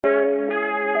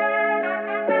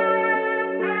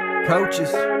Coaches.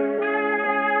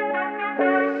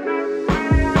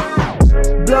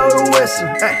 Blow the whistle,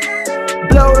 ay.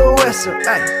 Blow the whistle,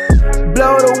 ay.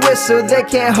 Blow the whistle, they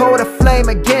can't hold a flame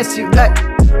against you, ay.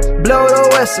 Blow the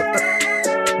whistle,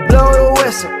 blow the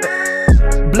whistle,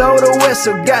 ay. Blow the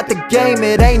whistle, got the game,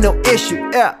 it ain't no issue,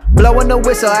 yeah. Blowing the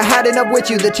whistle, I had enough with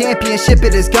you, the championship,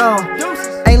 it is gone.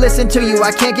 Ain't listen to you,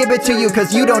 I can't give it to you,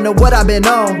 cause you don't know what I've been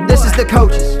on. This is the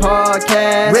Coaches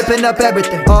Podcast, ripping up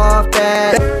everything off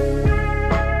that.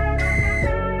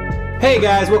 Hey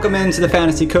guys, welcome into the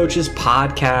Fantasy Coaches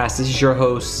Podcast. This is your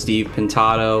host, Steve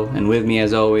Pintato, and with me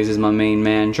as always is my main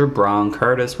manager, Bron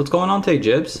Curtis. What's going on today,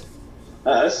 Jibs?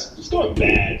 It's going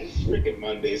bad. Freaking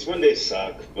Mondays. Mondays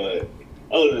suck, but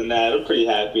other than that, I'm pretty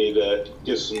happy to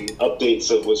give some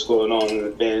updates of what's going on in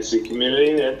the fantasy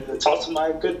community and to talk to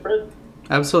my good friend.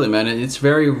 Absolutely, man. It's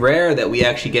very rare that we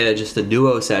actually get just a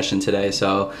duo session today,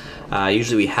 so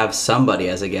usually we have somebody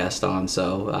as a guest on,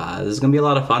 so this is going to be a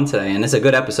lot of fun today, and it's a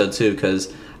good episode too, because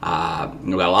we've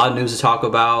got a lot of news to talk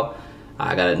about.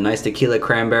 I got a nice tequila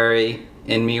cranberry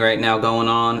in me right now going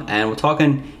on, and we're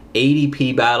talking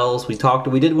ADP Battles. We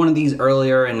did one of these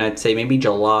earlier in, I'd say, maybe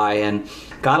July, and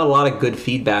got a lot of good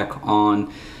feedback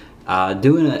on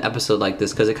doing an episode like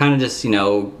this, because it kind of just,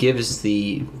 gives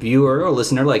the viewer or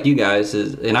listener like you guys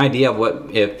an idea of what,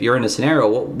 if you're in a scenario,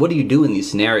 what do you do in these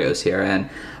scenarios here? And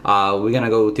we're going to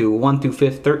go through 1 through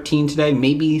 13 today,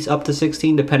 maybe up to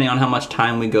 16, depending on how much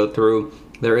time we go through.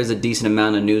 There is a decent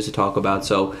amount of news to talk about,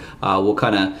 so we'll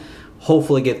kind of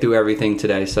hopefully get through everything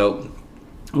today. So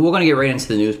we're going to get right into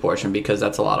the news portion because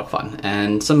that's a lot of fun.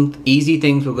 And some easy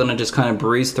things we're going to just kind of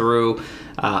breeze through.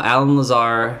 Alan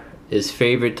Lazar is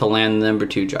favored to land the number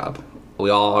 2 job. We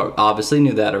all obviously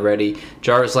knew that already.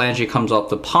 Jarvis Landry comes off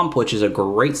the pump, which is a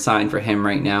great sign for him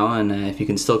right now. And if you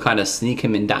can still kind of sneak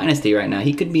him in Dynasty right now,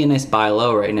 he could be a nice buy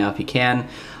low right now if you can.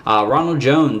 Ronald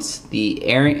Jones,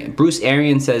 Bruce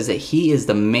Arians says that he is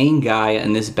the main guy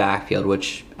in this backfield,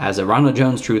 which, as a Ronald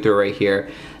Jones truther right here,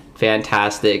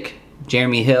 fantastic.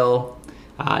 Jeremy Hill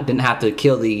didn't have to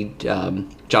kill the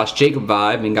Josh Jacob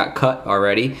vibe and got cut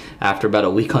already after about a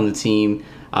week on the team.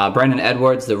 Brandon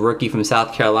Edwards, the rookie from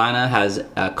South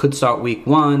Carolina, could start week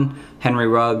 1. Henry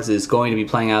Ruggs is going to be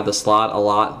playing out of the slot a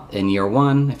lot in year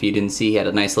 1. If you didn't see, he had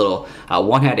a nice little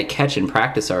one-handed catch in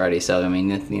practice already. So, I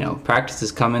mean, practice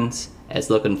is coming. It's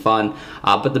looking fun.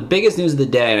 But the biggest news of the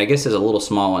day, and I guess there's a little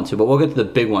small one too, but we'll get to the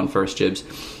big one first, Jibs.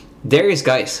 Darius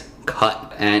Geis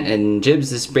cut, and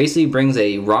Jibs, this basically brings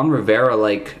a Ron Rivera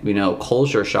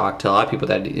culture shock to a lot of people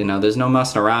that there's no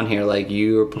messing around here. Like,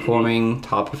 you're performing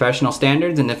top professional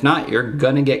standards, and if not, you're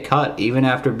gonna get cut even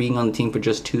after being on the team for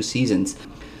just 2 seasons.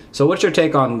 So what's your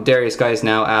take on Darius Geis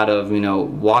now out of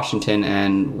Washington,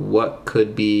 and what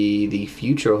could be the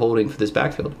future holding for this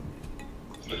backfield?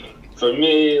 For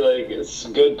me, it's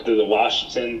good that the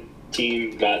Washington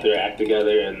team got their act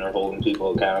together and they're holding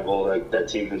people accountable. That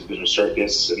team has been a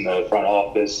circus in the front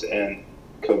office and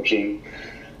coaching,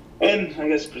 and I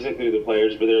guess particularly the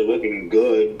players, but they're looking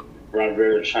good. Ron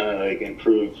Rivera is trying to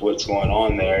improve what's going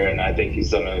on there, and I think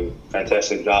he's done a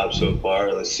fantastic job so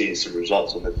far. Let's see some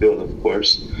results on the field, of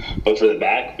course. But for the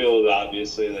backfield,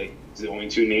 obviously, the only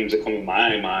 2 names that come to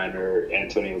my mind are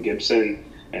Antonio Gibson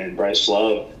and Bryce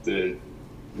Love, the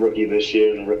rookie this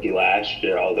year and the rookie last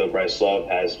year, although Bryce Love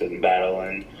has been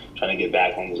battling, trying to get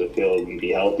back onto the field and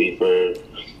be healthy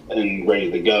and ready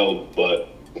to go. But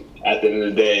at the end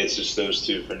of the day, it's just those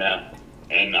 2 for now.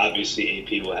 And obviously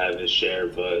AP will have his share,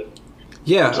 but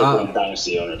yeah,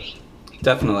 dynasty owners.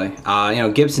 Definitely.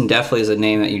 Gibson definitely is a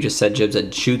name that you just said, Jibs,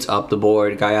 that shoots up the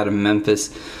board. Guy out of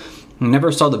Memphis.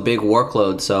 Never saw the big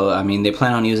workload, so they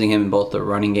plan on using him in both the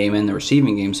running game and the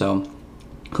receiving game, so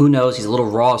who knows? He's a little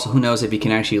raw, so who knows if he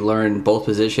can actually learn both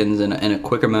positions in a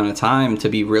quicker amount of time to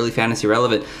be really fantasy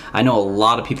relevant. I know a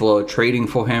lot of people are trading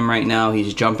for him right now.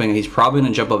 He's probably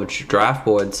going to jump up draft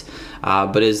boards.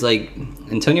 But is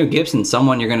Antonio Gibson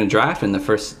someone you're going to draft in the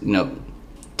first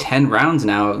 10 rounds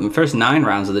now, the first 9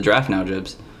 rounds of the draft now,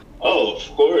 Jibs? Oh,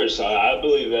 of course. I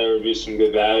believe there would be some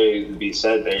good value to be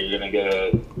said there. You're going to get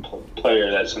a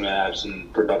player that's going to have some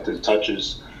productive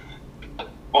touches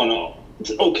on it's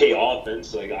okay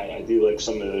offense. I do like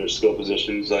some of their skill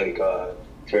positions, like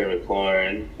Terry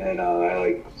McLaurin, and I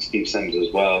like Steve Sims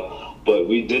as well. But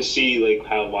we did see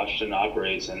how Washington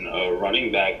operates, and a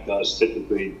running back does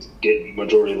typically get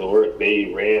majority of the work.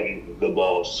 They ran the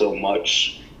ball so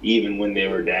much, even when they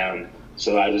were down.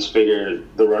 So I just figured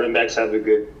the running backs have a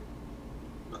good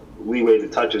leeway to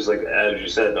touches. As you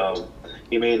said,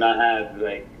 he may not have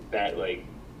that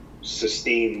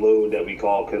sustained load that we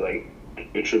call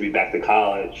attribute back to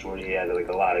college, where he had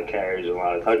a lot of carries and a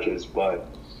lot of touches, but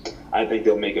I think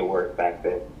they'll make it work back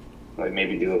there. Like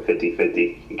maybe do a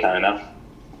 50-50. You kind of know.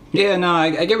 Yeah, no,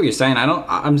 I get what you're saying.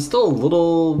 I'm still a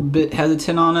little bit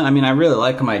hesitant on it. I mean, I really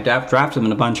like him. I drafted him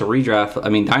in a bunch of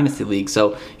dynasty leagues.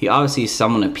 So he obviously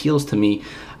someone appeals to me.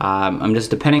 I'm just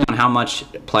depending on how much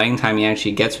playing time he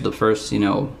actually gets with the first,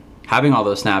 having all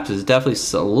those snaps is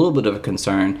definitely a little bit of a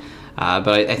concern.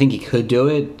 But I think he could do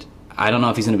it. I don't know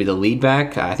if he's going to be the lead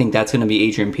back. I think that's going to be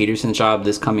Adrian Peterson's job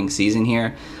this coming season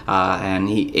here. And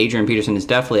Adrian Peterson is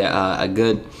definitely a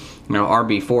good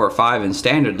RB4 or 5 in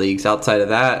standard leagues. Outside of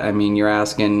that, I mean, you're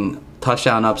asking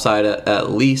touchdown upside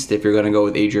at least if you're going to go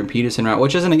with Adrian Peterson route,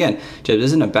 which isn't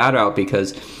a bad route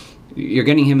because you're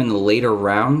getting him in the later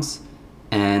rounds.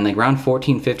 And like round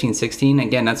 14, 15, 16,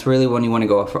 again, that's really when you want to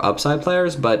go for upside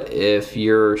players. But if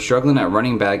you're struggling at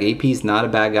running back, AP's not a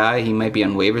bad guy. He might be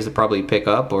on waivers to probably pick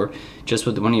up, or just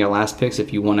with one of your last picks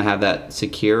if you want to have that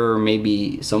secure or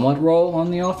maybe somewhat role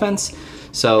on the offense.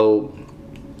 So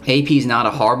AP's not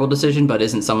a horrible decision, but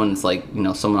isn't someone that's like,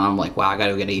 someone I'm like, wow, I got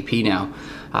to get AP now.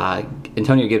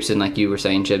 Antonio Gibson, like you were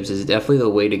saying, Chibs, is definitely the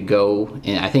way to go.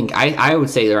 And I think I would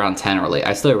say around 10 or late.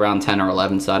 I still around 10 or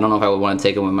 11, so I don't know if I would want to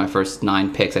take him with my first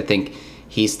 9 picks. I think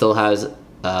he still has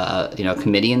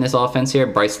committee in this offense here.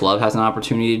 Bryce Love has an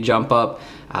opportunity to jump up.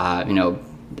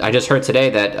 I just heard today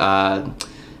that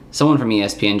someone from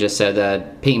ESPN just said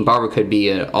that Peyton Barber could be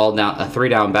a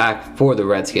 3-down back for the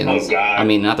Redskins. Oh, God. I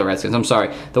mean, not the Redskins. I'm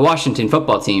sorry, the Washington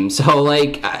football team. So,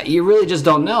 you really just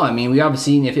don't know. I mean, we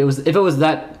obviously seen if it was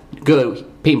that good,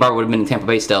 Peyton Barber would have been in Tampa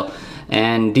Bay still.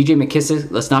 And DJ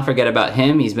McKissick, let's not forget about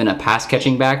him. He's been a pass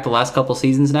catching back the last couple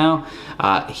seasons now.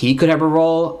 He could have a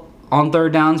role on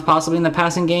third downs, possibly in the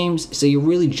passing games. So you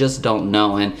really just don't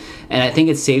know. And I think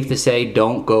it's safe to say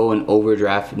don't go and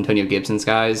overdraft Antonio Gibson's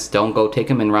guys. Don't go take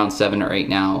him in round 7 or 8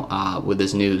 now with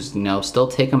this news. Still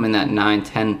take him in that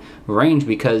 9-10 range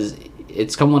because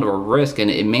it's somewhat of a risk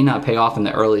and it may not pay off in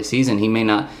the early season. He may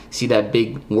not see that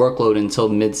big workload until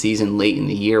mid-season, late in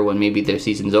the year when maybe their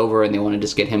season's over and they want to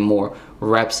just get him more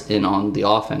reps in on the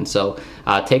offense. So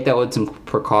take that with some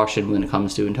precaution when it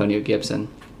comes to Antonio Gibson.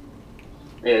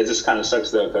 Yeah, it just kind of sucks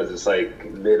though because it's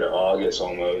like mid-August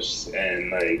almost,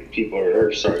 and like people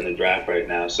are starting to draft right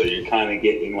now, so you're kind of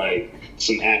getting like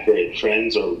some accurate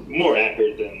trends, or more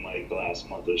accurate than like the last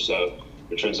month or so,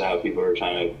 in terms of how people are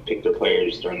trying to pick their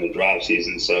players during the draft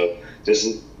season. So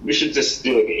we should just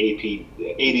do like an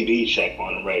ADP check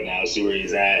on him right now, see where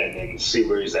he's at, and then see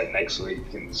where he's at next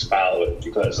week and just follow it,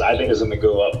 because I think it's going to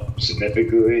go up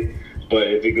significantly. But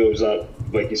if it goes up,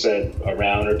 like you said, a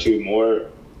round or 2 more,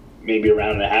 maybe a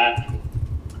round and a half,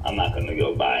 I'm not going to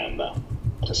go buy him though.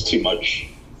 That's too much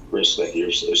risk that you're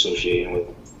associating with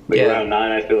him. Round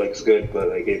 9 I feel like it's good, but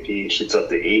like if he shoots up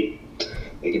to 8,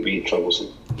 it could be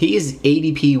troublesome. He is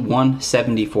ADP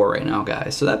 174 right now,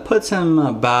 guys. So that puts him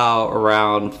about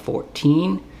around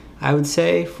 14, I would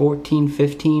say. 14,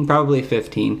 15, probably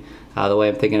 15, the way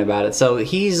I'm thinking about it. So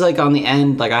he's like on the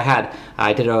end. Like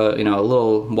I did a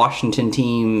little Washington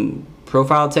team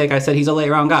profile take. I said he's a late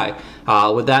round guy.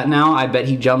 With that now, I bet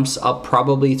he jumps up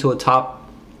probably to a top.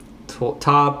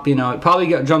 Probably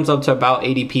jumps up to about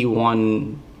ADP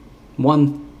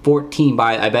 114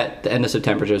 by, I bet, the end of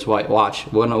September. Just watch.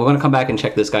 We're gonna come back and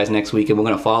check this guy's next week, and we're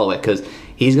gonna follow it because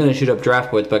he's gonna shoot up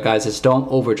draft boards. But guys, just don't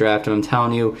overdraft him. I'm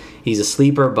telling you, he's a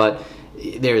sleeper. But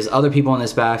there's other people in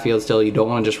this backfield still. You don't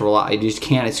want to just rely. You just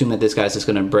can't assume that this guy's just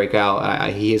gonna break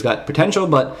out. He has got potential,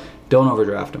 but don't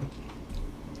overdraft him.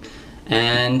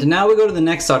 And now we go to the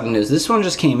next side of the news. This one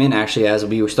just came in actually as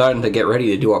we were starting to get ready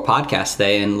to do our podcast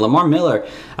today. And Lamar Miller,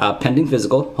 pending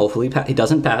physical, hopefully he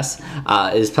doesn't pass,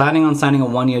 is planning on signing a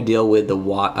 1-year deal with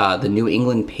the New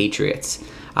England Patriots.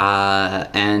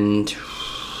 And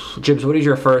Jibs, what are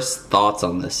your first thoughts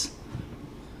on this?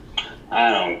 I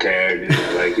don't care, dude.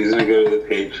 Like, he's gonna go to the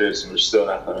Patriots, and we're still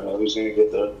not gonna know who's gonna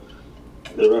get the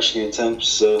rushing attempts.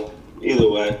 So either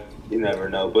way, you never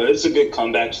know. But it's a good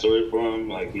comeback story for him.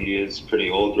 Like, he is pretty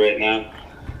old right now.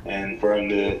 And for him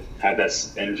to have that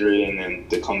injury and then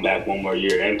to come back one more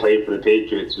year and play for the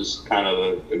Patriots was kind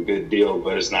of a good deal.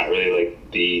 But it's not really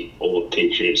like the old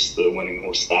Patriots, the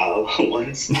winning style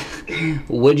ones.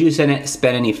 Would you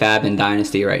spend any fab in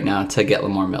Dynasty right now to get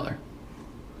Lamar Miller?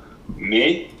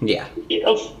 Me? Yeah.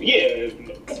 Yeah,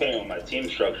 depending on my team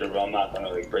structure, but I'm not going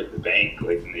to like break the bank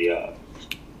like in the...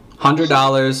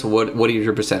 $100, what is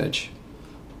your percentage?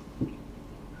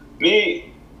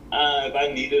 Me, if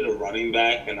I needed a running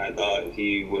back and I thought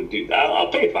he would do that,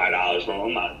 I'll pay $5 for him.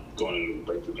 I'm not going to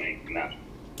break the bank now.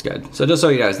 Good. So just so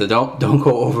you guys don't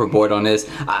go overboard on this.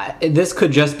 This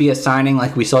could just be a signing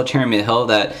like we saw Jeremy Hill,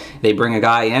 that they bring a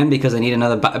guy in because they need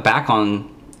another back on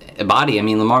body. I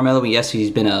mean, Lamar Miller, yes,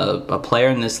 he's been a player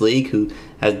in this league who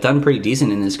has done pretty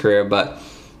decent in his career, but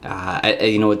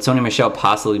with Sony Michel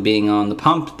possibly being on the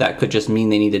pump, that could just mean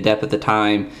they need the depth at the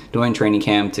time during training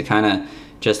camp to kind of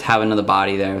just have another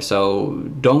body there. So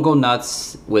don't go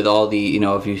nuts with all the,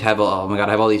 if you have, oh my God,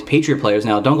 I have all these Patriot players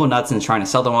now. Don't go nuts and trying to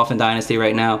sell them off in Dynasty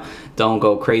right now. Don't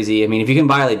go crazy. I mean, if you can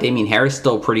buy like Damian Harris,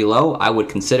 still pretty low, I would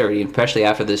consider it, especially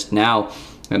after this now.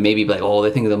 Maybe like, oh, they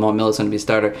think that Lamar Miller's going to be a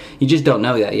starter. You just don't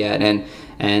know that yet.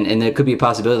 And there could be a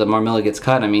possibility that Lamar Miller gets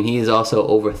cut. I mean, he is also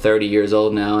over 30 years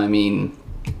old now. I mean,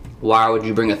 why would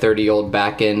you bring a 30-year-old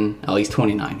back in? Oh, he's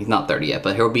 29. He's not 30 yet,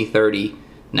 but he'll be 30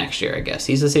 next year, I guess.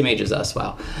 He's the same age as us,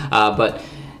 wow. But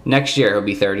next year he'll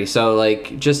be 30. So,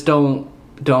 like, just don't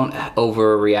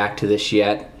overreact to this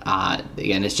yet.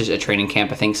 Again, it's just a training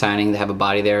camp, I think, signing. They have a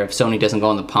body there. If Sony doesn't go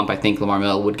on the pump, I think Lamar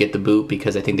Miller would get the boot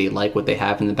because I think they like what they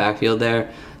have in the backfield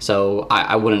there. So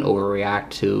I wouldn't overreact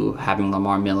to having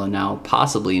Lamar Miller now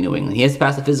possibly in New England. He has to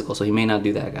pass the physical, so he may not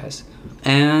do that, guys.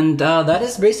 And that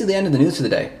is basically the end of the news for the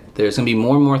day. There's going to be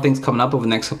more and more things coming up over the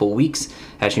next couple of weeks.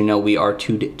 As you know, we are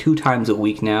two times a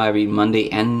week now, every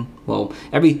Monday and,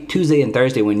 every Tuesday and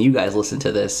Thursday when you guys listen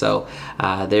to this. So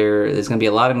there's going to be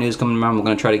a lot of news coming around. We're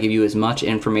going to try to give you as much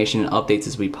information and updates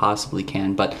as we possibly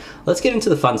can. But let's get into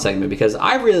the fun segment because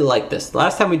I really like this. The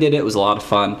last time we did it was a lot of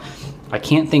fun. I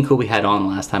can't think who we had on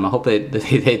last time. I hope they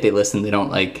listen. They don't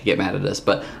get mad at us.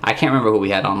 But I can't remember who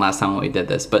we had on last time when we did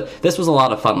this. But this was a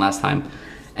lot of fun last time.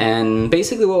 And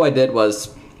basically what I did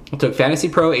was I took Fantasy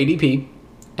Pro ADP,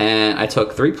 and I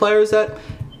took 3 players that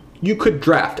you could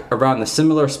draft around the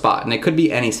similar spot, and it could be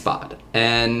any spot.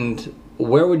 And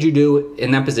where would you do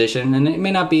in that position? And it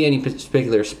may not be any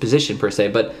particular position per se,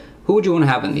 but who would you want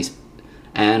to have in these?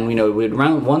 And we'd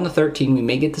round 1 to 13. We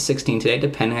may get to 16 today,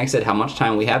 depending, like I said, how much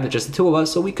time we have. It's just the 2 of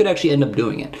us, so we could actually end up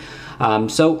doing it.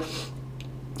 Round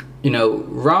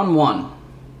 1.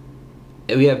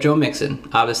 We have Joe Mixon.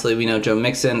 Obviously, we know Joe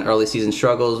Mixon, early season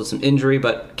struggles with some injury,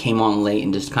 but came on late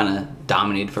and just kind of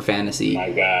dominated for fantasy.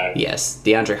 My God. Yes.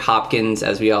 DeAndre Hopkins,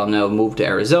 as we all know, moved to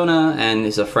Arizona and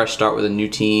is a fresh start with a new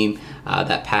team,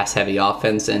 that pass-heavy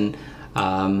offense. And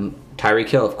Tyreek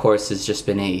Hill, of course, has just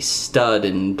been a stud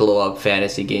in blow-up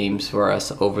fantasy games for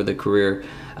us over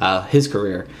his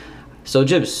career. So,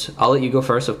 Jibs, I'll let you go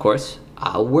first, of course.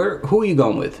 Who are you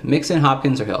going with, Mixon,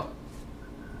 Hopkins, or Hill?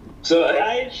 So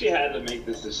I actually had to make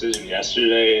this decision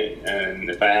yesterday,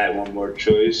 and if I had one more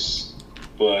choice,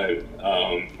 but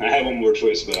I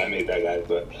made that guy.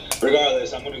 But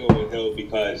regardless, I'm going to go with Hill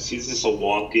because he's just a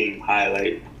walking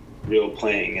highlight reel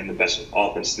playing in the best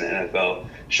offense in the NFL.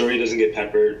 Sure, he doesn't get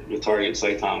peppered with targets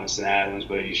like Thomas and Adams,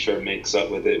 but he sure makes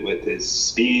up with it with his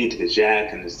speed, his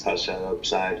jack, and his touchdown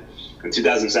upside. In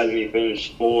 2007, he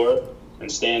finished 4 in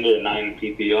standard, 9 in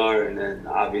PPR, and then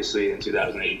obviously in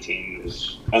 2018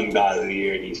 was ungodly of the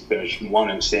year, and he's finished 1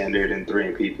 in standard and 3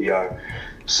 in PPR.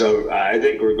 So I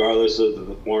think regardless of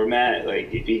the format,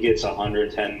 if he gets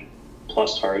 110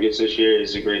 plus targets this year,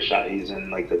 it's a great shot. He's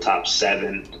in the top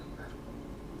 7.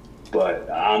 But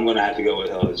I'm gonna have to go with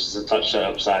Hill. It's just a touchdown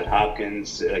upside.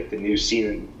 Hopkins, the new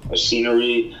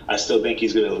scenery. I still think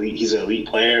he's an elite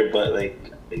player, but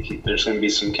there's gonna be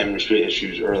some chemistry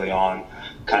issues early on,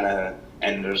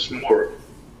 and there's more.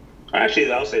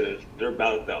 Actually, I'll say that they're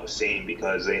about the same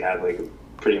because they have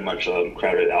pretty much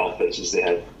crowded offenses. They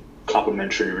have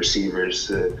complementary receivers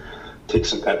to take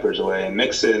some peppers away. And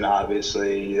Mixon,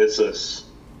 obviously,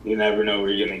 you never know where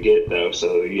you're gonna get though.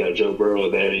 So you got Joe Burrow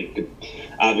there.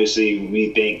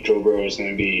 We think Joe Burrow is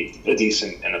going to be a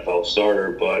decent NFL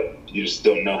starter, but you just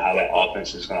don't know how that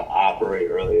offense is going to operate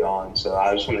early on. So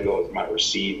I just want to go with my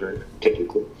receiver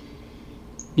typically.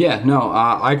 Yeah, no,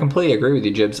 I completely agree with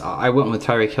you, Jibs. I went with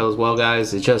Tyreek Hill as well,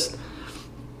 guys. It's just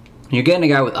you're getting a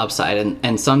guy with upside,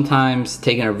 and sometimes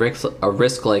taking a risk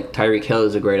like Tyreek Hill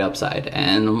is a great upside.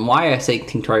 And why I say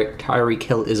Tyreek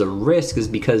Hill is a risk is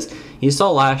because you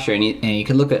saw last year, and you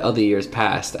can look at other years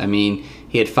past. I mean,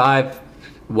 he had 5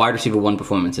 wide receiver 1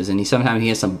 performances, and he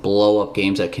has some blow up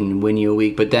games that can win you a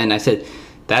week. But then I think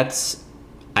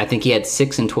he had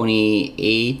 6 in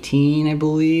 2018, I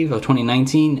believe, or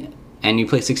 2019. And you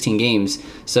play 16 games.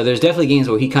 So there's definitely games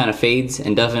where he kind of fades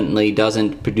and definitely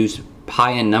doesn't produce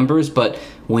high-end numbers. But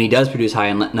when he does produce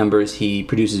high-end numbers, he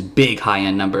produces big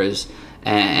high-end numbers.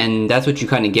 And that's what you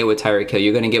kind of get with Tyreek Hill.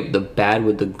 You're going to get the bad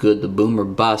with the good, the boom or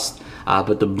bust.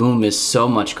 But the boom is so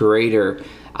much greater.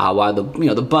 While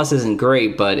the bust isn't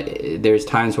great, but there's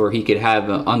times where he could have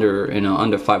under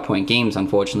 5-point games,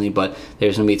 unfortunately. But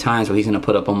there's going to be times where he's going to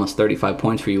put up almost 35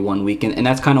 points for you one week. And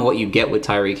that's kind of what you get with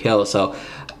Tyreek Hill. So...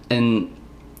 And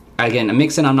again,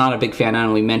 Mixon, I'm not a big fan of,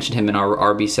 and we mentioned him in our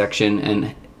RB section.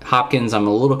 And Hopkins, I'm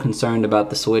a little concerned about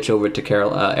the switch over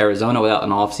to Arizona without an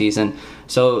offseason.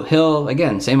 So Hill,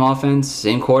 again, same offense,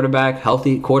 same quarterback,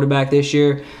 healthy quarterback this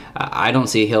year. I don't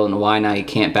see Hill and why now he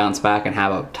can't bounce back and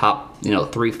have a top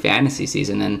 3 fantasy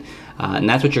season, and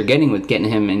that's what you're getting with getting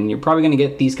him. And you're probably going to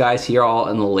get these guys here all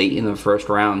in the first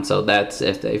round. So that's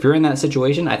if you're in that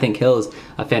situation, I think Hill is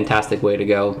a fantastic way to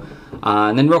go.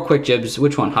 And then real quick, Jibs,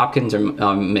 which one, Hopkins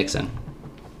or Mixon?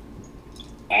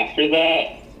 After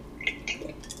that.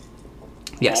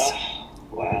 Yes.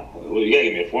 Wow. Well, you gotta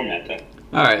give me a format then.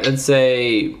 All right, let's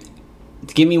say,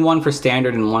 give me one for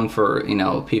standard and one for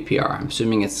PPR. I'm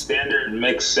assuming it's standard,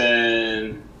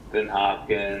 Mixon, then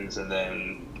Hopkins, and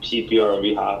then PPR will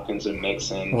be Hopkins and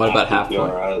Mixon. What about half PPR?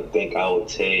 point? I think I will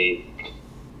take.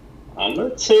 I'm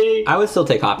gonna take. I would still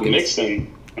take Hopkins.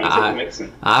 Mixon.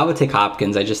 Mixon. I would take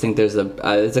Hopkins. I just think there's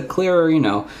a clearer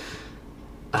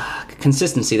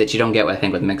consistency that you don't get, I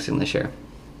think, with Mixon this year.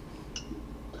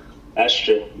 That's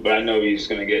true, but I know he's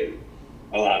going to get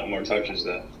a lot more touches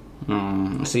though.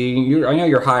 See, I know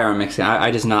you're higher on Mixon.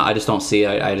 I just don't see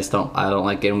it. I don't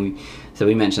like it.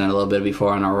 We mentioned that a little bit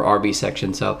before on our RB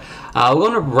section. So we're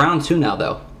going to round 2 now,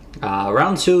 though.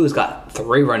 Round 2 has got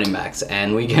 3 running backs,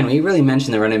 and we really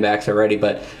mentioned the running backs already,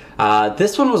 but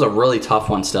this one was a really tough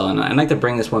one still, and I'd like to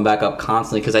bring this one back up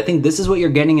constantly because I think this is what you're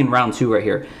getting in round 2 right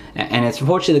here, and it's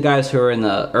unfortunately the guys who are in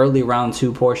the early round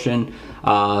 2 portion.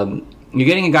 You're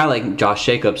getting a guy like Josh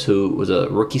Jacobs, who was a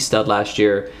rookie stud last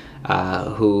year,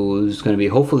 who's going to be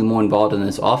hopefully more involved in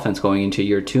this offense going into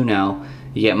year 2 now.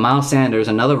 You get Miles Sanders,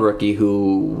 another rookie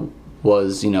who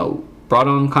was, brought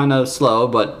on kind of slow,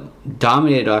 but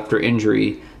dominated after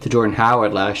injury to Jordan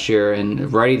Howard last year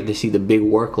and ready to see the big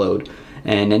workload.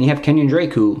 And then you have Kenyon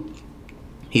Drake, who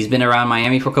he's been around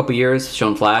Miami for a couple years,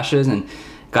 shown flashes, and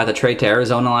got the trade to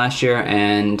Arizona last year,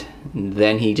 and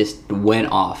then he just went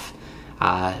off.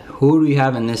 Who do we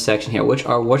have in this section here? Which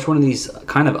one of these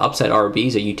kind of upset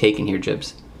RBs are you taking here,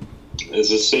 Jibs? Is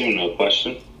this even a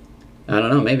question? I don't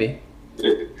know, maybe.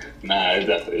 Nah, it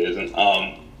definitely isn't.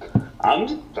 I'm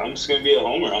just gonna be a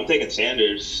homer. I'm taking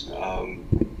Sanders.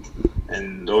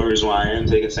 And the only reason why I am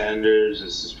taking Sanders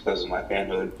is just because of my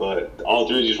fanhood. But all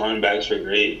 3 of these running backs are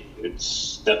great.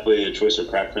 It's definitely a choice of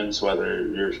preference whether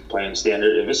you're playing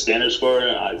standard. If it's standard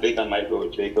scoring, I think I might go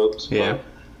with Jacobs. Yeah. But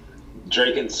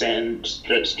Drake and Sanders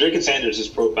is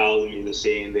profiled to me the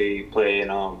same. They play in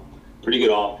pretty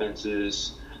good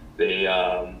offenses. They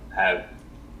have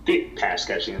big pass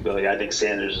catching ability. I think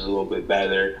Sanders is a little bit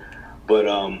better. But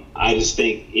I just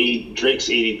think Drake's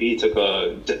ADP took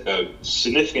a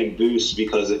significant boost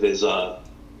because of his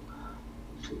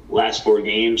last 4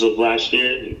 games of last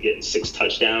year, getting 6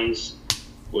 touchdowns,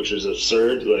 which was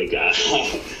absurd.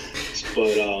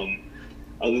 But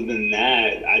other than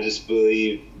that, I just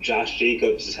believe Josh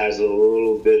Jacobs has a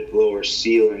little bit lower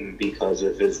ceiling because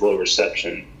of his low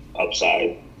reception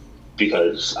upside.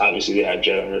 Because obviously they have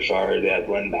Jalen Richard, they have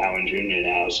Glenn Bowen Jr.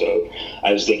 now, so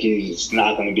I just think he's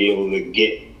not going to be able to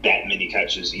get that many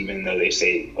catches, even though they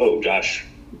say, "Oh, Josh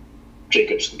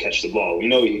Jacobs can catch the ball." We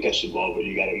know he can catch the ball, but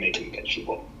you got to make him catch the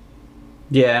ball.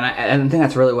 Yeah, and I think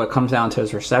that's really what comes down to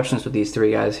his receptions with these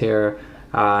 3 guys here.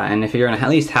 And if you're in at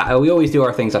least, we always do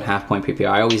our things on half-point PPR.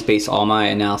 I always base all my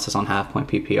analysis on half-point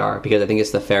PPR because I think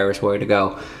it's the fairest way to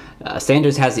go.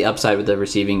 Sanders has the upside with the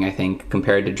receiving, I think,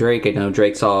 compared to Drake. I know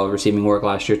Drake saw receiving work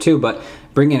last year too, but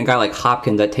bringing in a guy like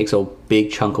Hopkins, that takes a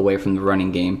big chunk away from the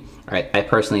running game. Right? I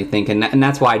personally think, and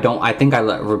that's why I think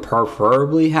I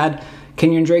preferably had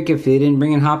Kenyon Drake if they didn't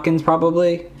bring in Hopkins,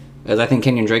 probably, because I think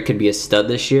Kenyon Drake could be a stud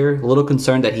this year. A little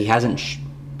concerned that he hasn't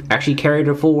actually carried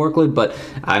a full workload, but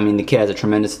I mean the kid has a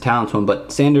tremendous talent to him.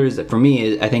 But Sanders, for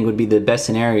me, I think would be the best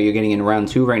scenario you're getting in round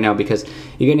 2 right now because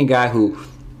you're getting a guy who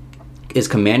is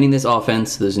commanding this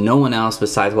offense. There's no one else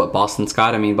besides Boston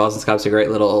Scott. I mean, Boston Scott's a great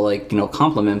little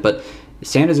compliment, but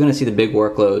Sanders is going to see the big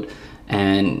workload,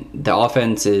 and the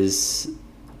offense is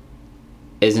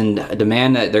in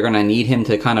demand that they're going to need him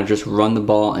to kind of just run the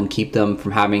ball and keep them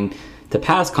from having to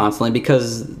pass constantly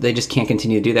because they just can't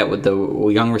continue to do that with the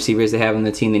young receivers they have on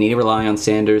the team. They need to rely on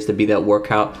Sanders to be that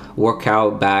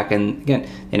workout back, and again,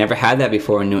 they never had that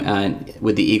before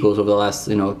with the Eagles over the last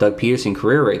Doug Peterson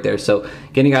career right there. So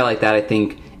getting a guy like that, I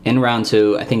think in round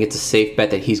 2, I think it's a safe bet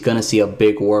that he's going to see a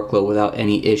big workload without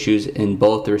any issues in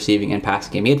both the receiving and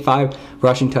passing game. He had 5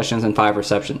 rushing touchdowns and 5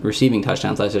 receiving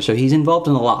touchdowns last year, so he's involved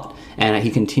in a lot, and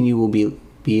he will be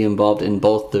involved in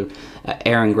both the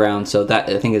air and ground. So that,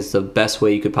 I think, is the best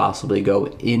way you could possibly go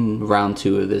in round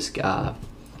 2 of this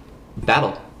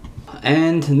battle.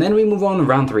 And then we move on to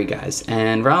round 3, guys.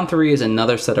 And round 3 is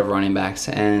another set of running backs.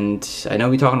 And I know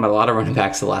we're talking about a lot of running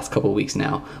backs the last couple of weeks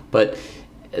now, but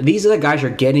these are the guys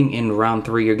you're getting in round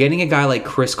 3. You're getting a guy like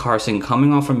Chris Carson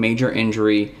coming off a major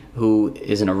injury who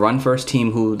is in a run-first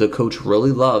team who the coach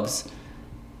really loves.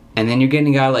 And then you're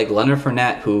getting a guy like Leonard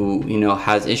Fournette who,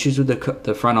 has issues with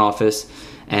the front office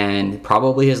and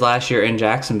probably his last year in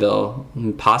Jacksonville,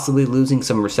 possibly losing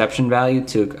some reception value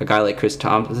to a guy like Chris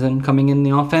Thompson coming in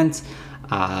the offense.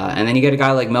 And then you get a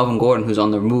guy like Melvin Gordon who's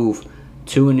on the move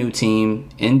to a new team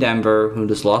in Denver who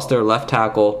just lost their left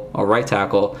tackle or right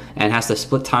tackle and has to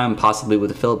split time possibly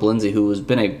with Philip Lindsay, who has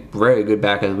been a very good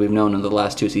back as we've known in the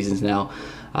last 2 seasons now.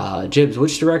 Jibs,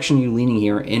 which direction are you leaning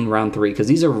here in round 3? Because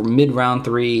these are mid-round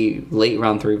 3, late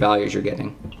round 3 values you're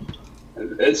getting.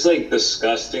 It's like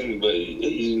disgusting, but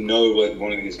like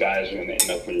one of these guys are going to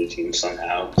end up on your team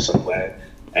somehow, some way.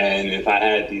 And if I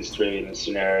had these 3 in a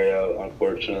scenario,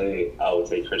 unfortunately, I would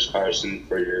take Chris Carson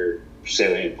for your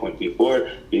salient point before,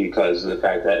 because of the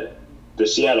fact that the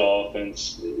Seattle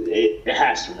offense, it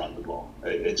has to run the ball.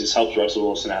 It just helps Russell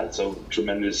Wilson out so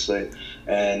tremendously.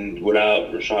 And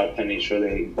without Rashad Penny, sure,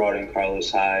 they brought in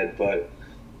Carlos Hyde, but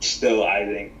still, I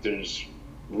think there's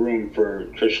room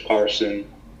for Chris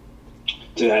Carson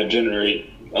to generate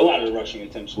a lot of rushing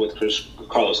attempts with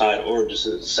Carlos Hyde, or just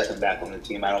a second back on the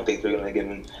team. I don't think they're going to give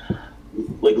him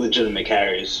like legitimate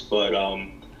carries, but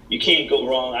you can't go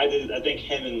wrong. I think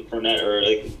him and Fournette are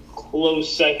like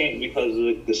close second because of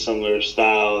like the similar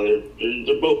style.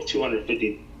 They're both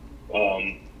 250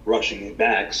 rushing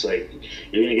backs. Like,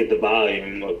 you're going to get the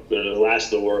volume. Look, the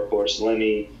last of the workhorse,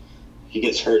 Lenny, he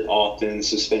gets hurt often,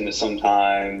 suspended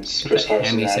sometimes. Chris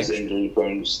Carson has injury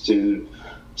prone to.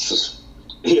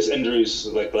 He has injuries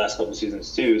like the last couple of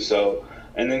seasons too. So,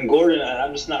 and then Gordon,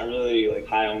 I'm just not really like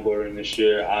high on Gordon this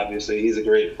year. Obviously, he's a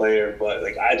great player, but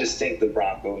like I just think the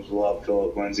Broncos love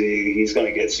Philip Lindsay. He's going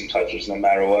to get some touches no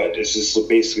matter what. It's just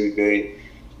basically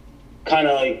kind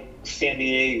of like San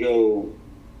Diego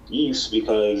East,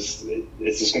 because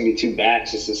it's just going to be 2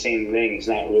 backs. It's the same thing. He's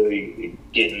not really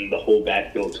getting the whole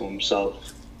backfield to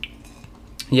himself.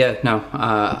 Yeah, no,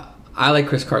 I like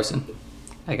Chris Carson.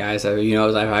 Hey guys, I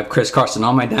have Chris Carson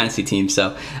on my dynasty team,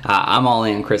 so I'm all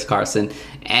in on Chris Carson,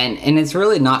 and it's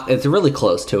really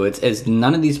close to it. It's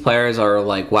none of these players are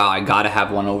like, wow, I gotta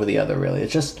have one over the other. Really,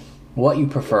 it's just what you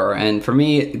prefer. And for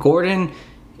me, Gordon,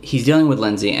 he's dealing with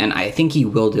Lindsay, and I think he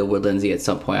will deal with Lindsay at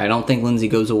some point. I don't think Lindsay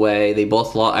goes away. They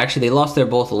both lost their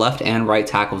both left and right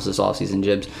tackles this offseason,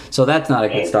 Jibs. So that's not a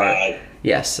good start.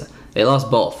 Yes. They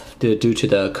lost both due to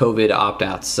the COVID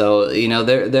opt-outs. So,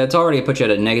 that's already put you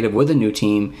at a negative with a new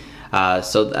team.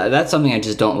 So that's something I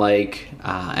just don't like.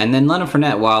 And then Leonard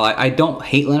Fournette, while I don't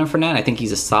hate Leonard Fournette, I think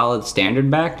he's a solid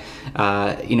standard back. He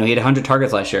had 100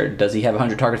 targets last year. Does he have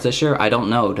 100 targets this year? I don't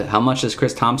know. How much does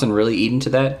Chris Thompson really eat into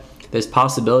that? There's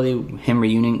possibility him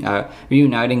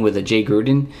reuniting with a Jay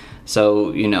Gruden.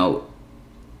 So,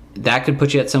 that could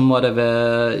put you at somewhat of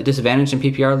a disadvantage in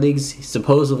PPR leagues.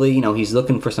 Supposedly, he's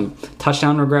looking for some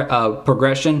touchdown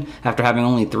progression after having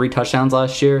only 3 touchdowns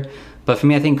last year. But for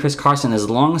me, I think Chris Carson, as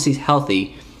long as he's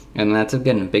healthy, and that's,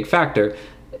 again, a big factor,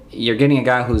 you're getting a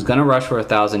guy who's going to rush for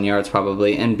 1,000 yards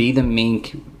probably and be the main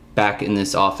back in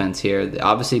this offense here.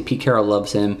 Obviously, Pete Carroll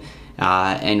loves him.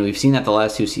 And we've seen that the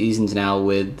last 2 seasons now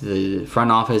with the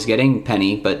front office getting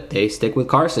Penny, but they stick with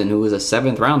Carson, who was a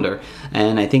 7th rounder.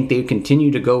 And I think they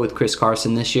continue to go with Chris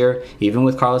Carson this year, even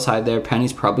with Carlos Hyde there.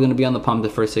 Penny's probably going to be on the pump the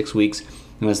first 6 weeks.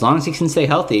 And as long as he can stay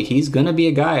healthy, he's going to be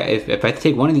a guy. If I have to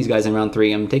take one of these guys in round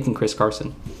 3, I'm taking Chris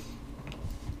Carson.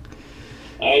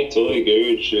 I totally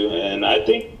agree with you. And I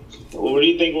think, what do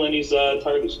you think Lenny's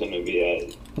target's going to be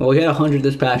at? Well, he had 100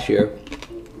 this past year.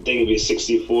 I think it'll be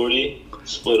 60-40.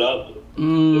 Split up.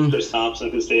 If Chris Thompson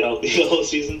can stay healthy the whole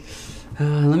season.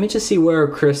 Let me just see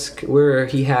where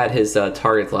he had his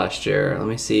targets last year. Let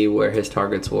me see where his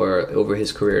targets were over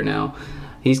his career now.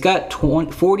 He's got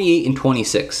 48 and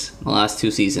 26 the last 2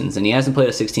 seasons, and he hasn't played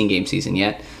a 16-game season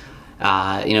yet.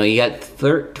 He got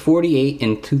 48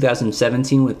 in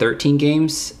 2017 with 13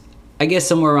 games. I guess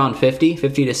somewhere around 50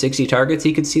 to 60 targets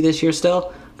he could see this year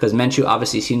still, because Minshew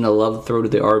obviously seemed to love to throw to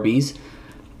the RBs.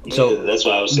 So yeah,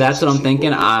 that's what I'm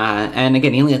thinking. And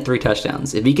again, he only had 3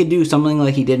 touchdowns. If he could do something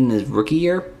like he did in his rookie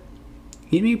year,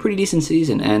 he'd be a pretty decent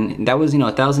season. And that was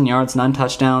 1,000 yards, 9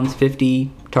 touchdowns,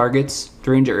 50 targets,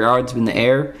 300 yards in the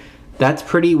air. That's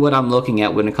pretty what I'm looking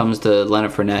at when it comes to Leonard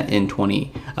Fournette in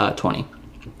 2020.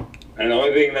 And the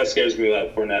only thing that scares me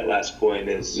about Fournette last point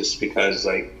is just because,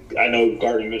 like, I know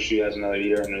Gardner Minshew has another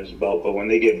year under his belt, but when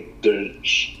they get their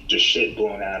shit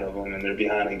blown out of him and they're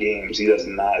behind in games, he does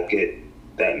not get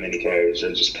that many carries.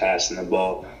 They're just passing the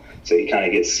ball. So he kind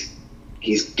of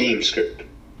he's game script.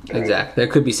 Exactly.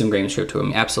 There could be some game script to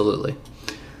him, absolutely.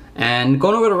 And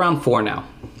going over to round 4 now.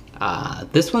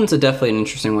 This one's definitely an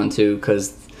interesting one too,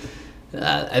 because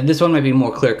this one might be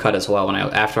more clear cut as well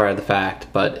after I had the fact.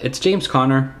 But it's James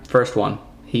Conner, first one.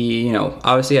 He,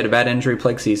 obviously had a bad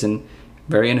injury-plagued season,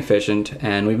 very inefficient,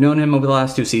 and we've known him over the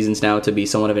last 2 seasons now to be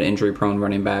somewhat of an injury-prone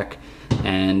running back.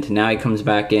 And now he comes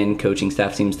back in. Coaching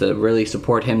staff seems to really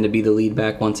support him to be the lead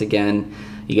back once again.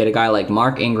 You get a guy like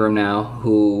Mark Ingram now,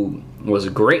 who was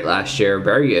great last year,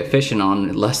 very efficient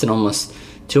on less than almost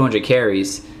 200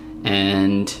 carries,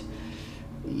 and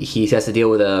he has to deal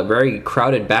with a very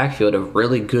crowded backfield of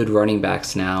really good running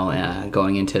backs now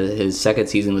going into his second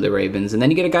season with the Ravens. And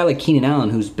then you get a guy like Keenan Allen,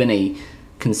 who's been a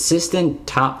consistent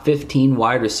top 15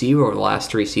 wide receiver over the last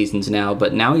 3 seasons now,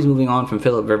 but now he's moving on from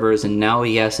Phillip Rivers, and now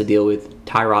he has to deal with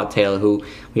Tyrod Taylor, who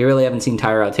we really haven't seen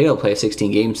Tyrod Taylor play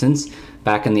 16 games since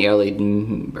back in the early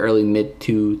mid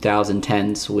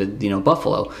 2010s with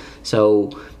Buffalo.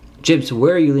 So Jibs,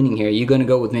 where are you leaning here? Are you going to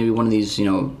go with maybe one of these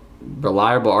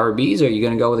reliable RBs, or are you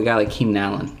going to go with a guy like Keenan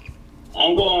Allen?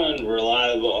 I'm going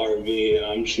reliable RB, and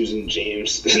I'm choosing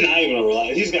James. Not even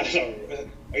reliable. These guys are.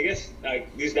 I guess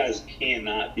these guys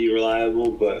cannot be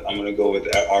reliable, but I'm going to go with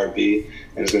RB,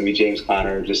 and it's going to be James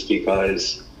Conner just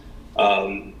because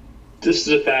this is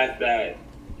the fact that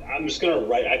I'm just going to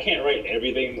write. I can't write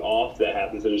everything off that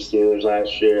happened to the Steelers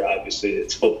last year. Obviously,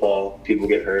 it's football. People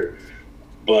get hurt.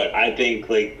 But I think,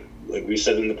 like we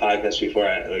said in the podcast before,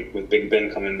 with Big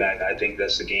Ben coming back, I think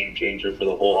that's a game changer for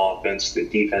the whole offense. The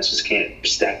defense just can't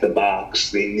stack the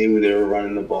box. They knew they were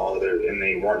running the ball, and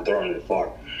they weren't throwing it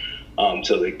far.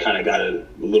 So they kind of got a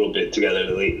little bit together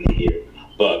late in the year.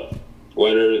 But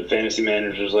whether fantasy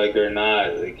managers like it or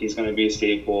not, he's going to be a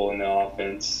staple in the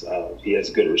offense. He has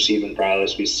good receiving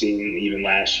prowess. We've seen even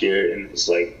last year in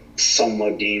his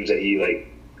somewhat games that he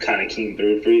kind of came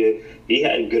through for you. He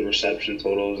had good reception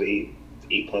totals,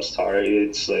 8+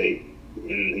 targets, and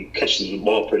he catches the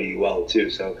ball pretty well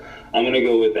too. So I'm going to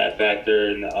go with that factor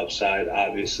and the upside.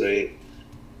 Obviously,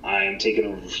 I am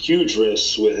taking a huge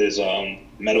risk with his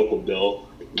medical bill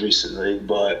recently,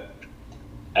 but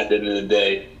at the end of the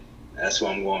day, that's who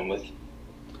I'm going with.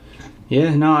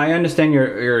 Yeah, no, I understand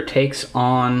your takes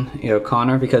on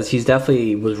Conner, because he's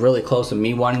definitely was really close to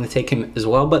me wanting to take him as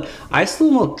well. But I still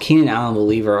am a Keenan Allen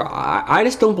believer. I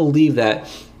just don't believe that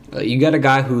you got a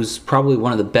guy who's probably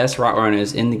one of the best route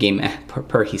runners in the game,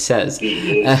 per he says.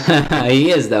 He is. He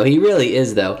is, though. He really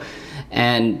is, though.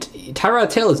 And Tyrod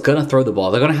Taylor is going to throw the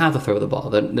ball. They're going to have to throw the ball.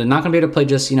 They're not going to be able to play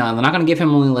just, they're not going to give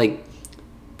him only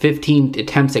 15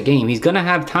 attempts a game. He's going to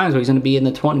have times where he's going to be in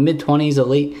the mid-20s, the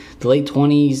late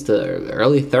 20s, the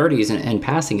early 30s and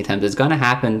passing attempts. It's going to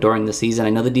happen during the season. I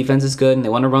know the defense is good and they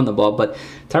want to run the ball, but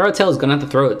Tyrod Taylor is going to have to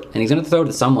throw it, and he's going to throw it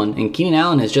to someone. And Keenan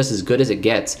Allen is just as good as it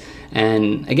gets.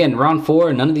 And again, round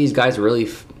 4, none of these guys really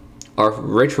are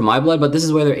rich for my blood, but this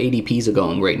is where their ADPs are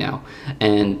going right now.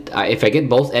 And if I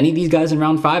get any of these guys in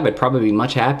round 5, I'd probably be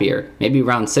much happier. Maybe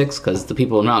round 6, because the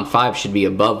people in round 5 should be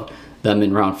above them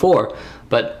in round 4.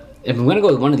 But if I'm going to go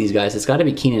with one of these guys, it's got to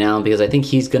be Keenan Allen, because I think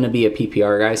he's going to be a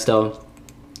PPR guy still.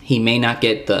 He may not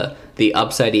get the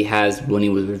upside he has when he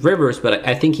was with Rivers, but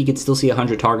I think he could still see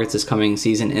 100 targets this coming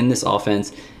season in this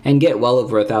offense and get well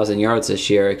over 1,000 yards this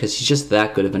year, because he's just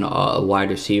that good of a wide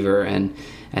receiver. And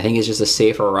I think it's just a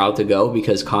safer route to go,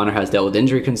 because Conner has dealt with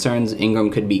injury concerns.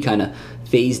 Ingram could be kind of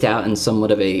phased out in somewhat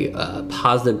of a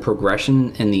positive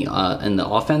progression in the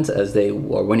offense as they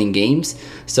are winning games.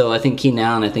 So I think Keenan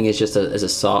Allen, is just a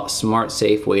smart,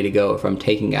 safe way to go if I'm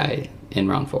taking guy in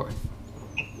round 4.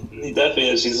 He definitely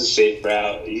is. He's a safe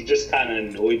route. He just kind of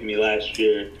annoyed me last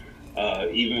year.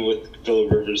 Even with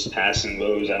Phillip Rivers passing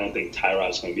lows, I don't think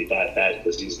Tyrod's going to be that bad,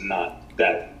 because he's not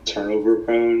that turnover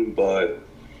prone, but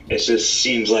it just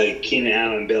seems like Keenan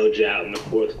Allen bailed you out in the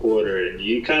fourth quarter, and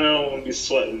you kind of don't want to be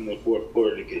sweating in the fourth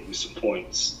quarter to get you some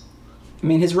points.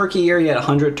 His rookie year, he had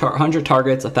 100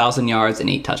 targets, 1,000 yards, and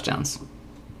 8 touchdowns.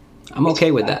 I'm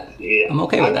okay with that. Yeah. I'm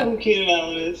okay with that. I know who Keenan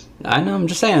Allen is. I know, I'm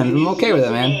just saying, I'm okay with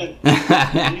it,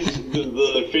 man. He's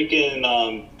the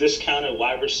freaking discounted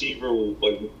wide receiver,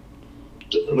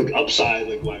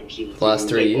 upside wide receiver. The last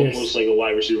 3 years. Almost like a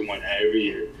wide receiver one every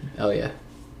year. Oh, yeah.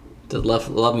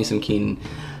 Love me some Keenan.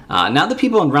 Now the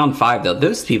people in round 5, though,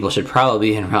 those people should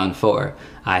probably be in round 4.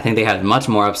 I think they have much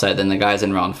more upside than the guys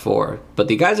in round 4. But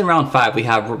the guys in round 5, we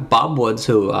have Bob Woods,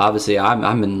 who obviously I've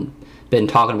been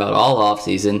talking about all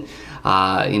offseason.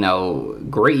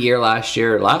 Great year last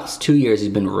year. Last 2 years, he's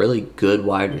been a really good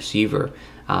wide receiver.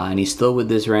 And he's still with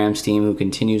this Rams team, who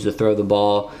continues to throw the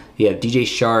ball. You have DJ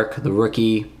Shark, the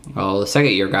rookie, the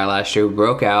second-year guy last year, who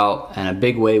broke out in a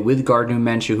big way with Gardner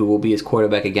Minshew, who will be his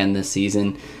quarterback again this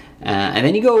season. And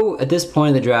then you go, at this point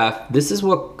in the draft, this is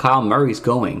what Kyle Murray's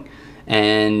going.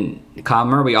 And Kyle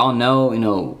Murray, we all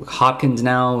know, Hopkins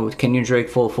now, Kenyon Drake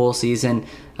full season.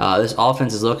 This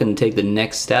offense is looking to take the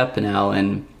next step now.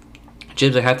 And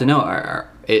Jibs, I have to know,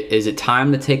 is it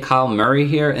time to take Kyle Murray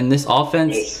here in this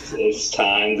offense? It's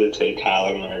time to take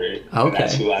Kyle Murray. Okay. And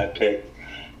that's who I picked.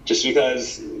 Just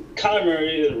because Kyle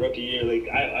Murray, the rookie year,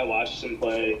 I watched him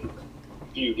play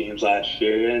a few games last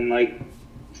year, and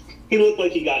he looked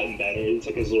like he gotten better. He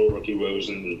took his little rookie rose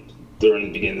during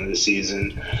the beginning of the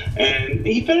season, and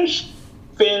he finished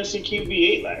fantasy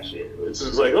QB8 last year. It's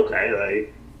just okay,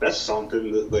 that's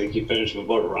something that he finished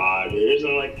above Rodgers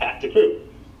and half the crew.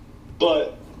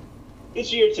 But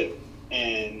it's year 2,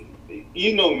 and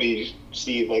you know me,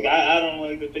 Steve. I don't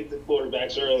like to pick the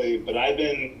quarterbacks early, but I've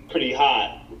been pretty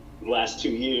hot the last 2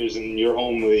 years in your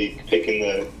home league picking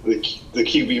the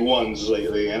QB1s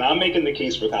lately, and I'm making the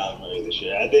case for Kyler Murray this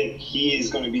year. I think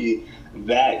he's going to be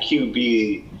that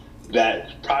QB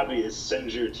that probably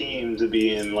sends your team to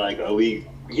be in a league.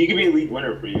 He could be a league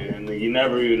winner for you, and you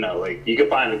never even know. You could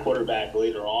find a quarterback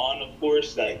later on, of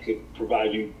course, that could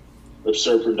provide you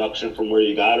absurd production from where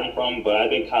you got him from, but I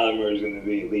think Kyler Murray is going to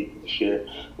be elite this year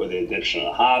with the addition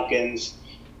of Hopkins.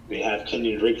 They have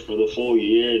Kenyon Drake for the full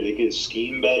year. They can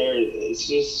scheme better. It's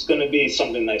just going to be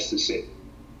something nice to see.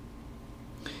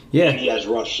 Yeah. And he has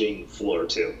rushing floor,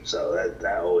 too, so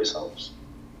that always helps.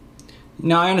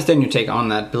 No, I understand your take on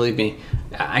that. Believe me,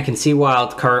 I can see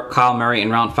why Kyle Murray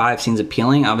in round 5 seems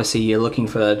appealing. Obviously, you're looking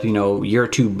for that, year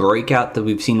 2 breakout that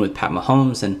we've seen with Pat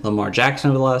Mahomes and Lamar Jackson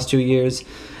over the last 2 years.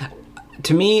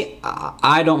 To me,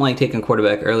 I don't like taking a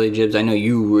quarterback early, Jibs. I know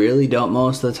you really don't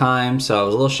most of the time, so I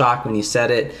was a little shocked when you said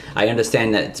it. I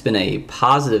understand that it's been a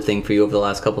positive thing for you over the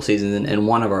last couple seasons in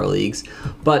one of our leagues.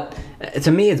 But to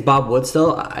me, it's Bob Woods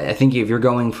still. I think if you're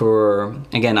going for,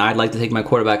 again, I'd like to take my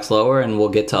quarterbacks lower, and we'll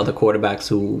get to other quarterbacks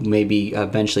who may be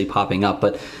eventually popping up.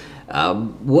 But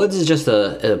Woods is just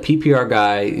a PPR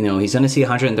guy. He's going to see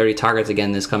 130 targets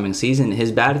again this coming season.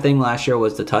 His bad thing last year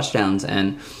was the touchdowns,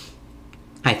 and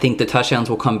I think the touchdowns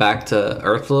will come back to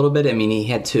earth a little bit. I mean, he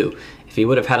had 2. If he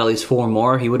would have had at least 4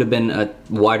 more, he would have been a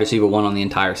wide receiver 1 on the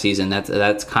entire season.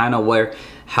 That's kind of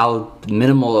how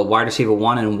minimal a wide receiver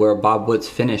 1 and where Bob Woods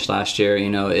finished last year.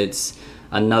 It's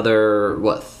another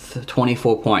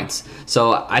 24 points.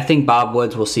 So I think Bob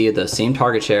Woods will see the same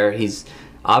target share. He's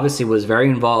obviously was very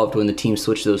involved when the team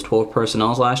switched to those 12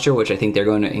 personnels last year, which I think they're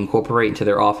going to incorporate into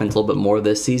their offense a little bit more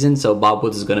this season. So Bob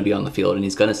Woods is going to be on the field, and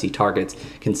he's going to see targets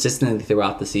consistently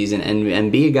throughout the season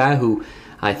and be a guy who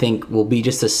I think will be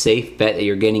just a safe bet that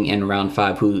you're getting in round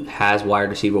 5 who has wide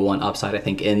receiver 1 upside, I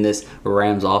think, in this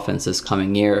Rams offense this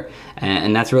coming year.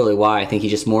 And that's really why I think he's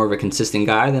just more of a consistent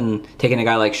guy than taking a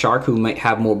guy like Shark who might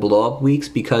have more blow-up weeks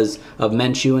because of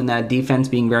Minshew and that defense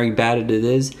being very bad as it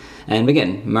is. And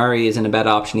again, Murray isn't a bad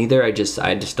option either. I just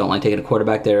don't like taking a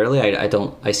quarterback there early.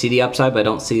 I see the upside, but I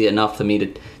don't see enough for me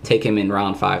to take him in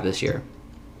round 5 this year.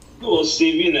 Well,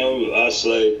 Steve, us,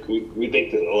 we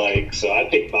think alike, so I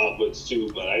picked Bob Woods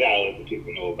too, but I gotta let the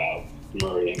people know about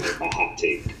Murray and my hot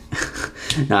take.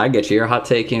 No, I get you. You're a hot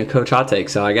take, Coach Hot Take,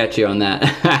 so I got you on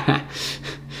that.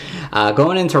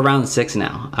 Going into round 6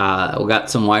 now, we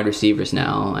got some wide receivers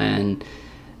now, and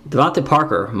Devontae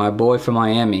Parker, my boy from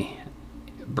Miami,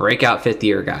 breakout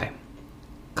 5th-year guy,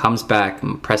 comes back.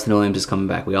 Preston Williams is coming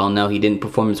back. We all know he didn't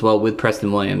perform as well with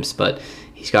Preston Williams, but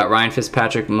he's got Ryan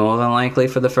Fitzpatrick more than likely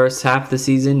for the first half of the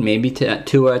season, maybe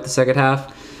Tua at the second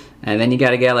half. And then you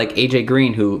got a guy like AJ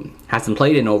Green, who hasn't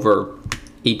played in over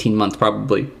 18 months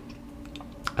probably,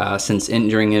 since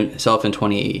injuring himself in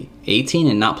 2018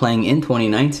 and not playing in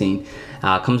 2019.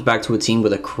 Comes back to a team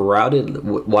with a crowded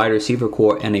wide receiver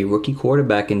core and a rookie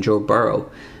quarterback in Joe Burrow.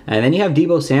 And then you have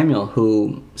Deebo Samuel,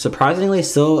 who surprisingly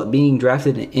is still being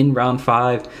drafted in round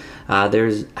 5.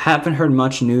 Haven't heard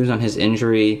much news on his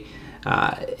injury.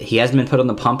 He hasn't been put on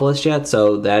the pump list yet,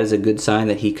 so that is a good sign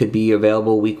that he could be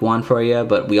available week 1 for you.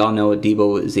 But we all know what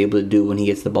Deebo is able to do when he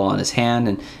gets the ball in his hand,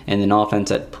 and an offense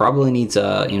that probably needs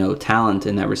talent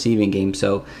in that receiving game.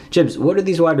 So, Jibs, what are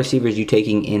these wide receivers you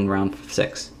taking in round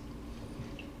 6?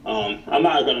 I'm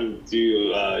not going to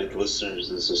do listeners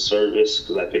this a service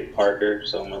because I picked Parker,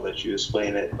 so I'm going to let you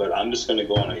explain it. But I'm just going to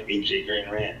go on an AJ Green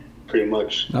rant, pretty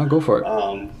much. No, go for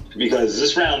it. Because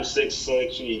this round 6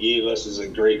 selection you gave us is a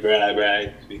great grab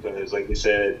bag because, like you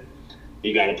said,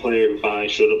 you got a player who finally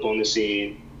showed up on the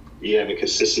scene. You have a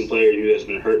consistent player who has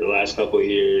been hurt the last couple of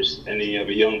years, and then you have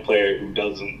a young player who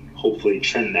doesn't hopefully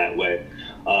trend that way.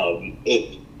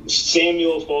 If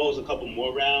Samuel falls a couple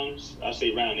more rounds, I'll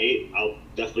say round 8, I'll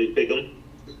definitely pick him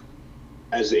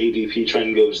as the ADP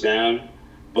trend goes down.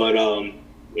 But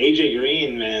AJ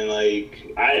Green, man,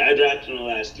 like I drafted him the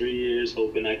last 3 years,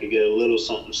 hoping I could get a little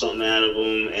something out of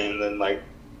him, and then like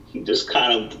he just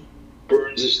kind of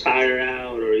burns his tire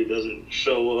out, or he doesn't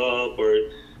show up, or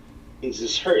he's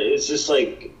just hurt. It's just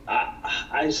like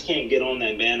I just can't get on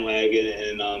that bandwagon,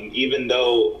 and even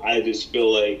though I just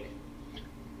feel like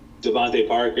Devontae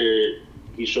Parker,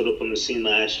 he showed up on the scene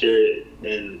last year,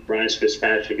 and Ryan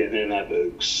Fitzpatrick and him have a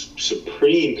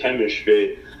supreme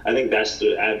chemistry. I think that's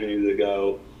the avenue to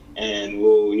go, and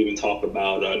we'll even talk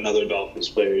about another Dolphins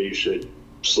player you should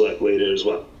select later as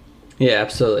well. Yeah,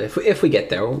 absolutely. If we get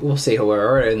there, we'll see. We're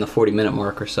already in the 40-minute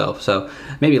mark or so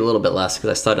maybe a little bit less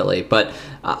because I started late. But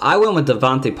I went with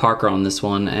Devontae Parker on this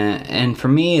one, and for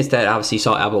me, is that obviously you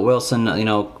saw Albert Wilson,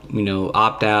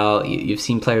 opt out. You've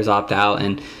seen players opt out,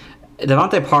 and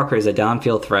Devontae Parker is a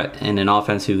downfield threat in an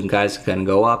offense who guys can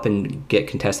go up and get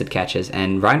contested catches.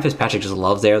 And Ryan Fitzpatrick just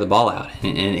loves to air the ball out.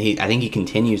 And I think he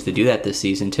continues to do that this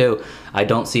season, too. I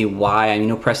don't see why. I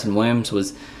mean, Preston Williams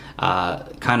was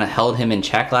kind of held him in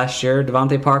check last year,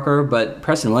 Devontae Parker. But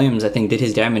Preston Williams, I think, did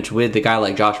his damage with the guy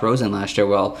like Josh Rosen last year.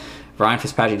 Well, Ryan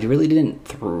Fitzpatrick really didn't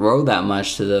throw that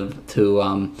much to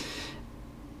I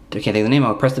can't think of the name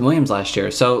of Preston Williams last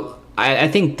year. So I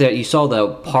think that you saw the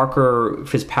Parker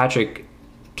Fitzpatrick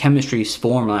chemistry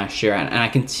form last year, and I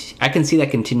can see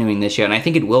that continuing this year, and I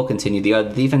think it will continue. The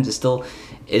defense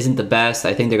isn't the best.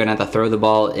 I think they're gonna have to throw the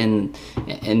ball in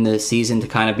the season to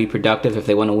kind of be productive if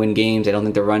they want to win games. I don't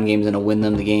think the run game is gonna win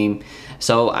them the game.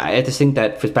 So I just think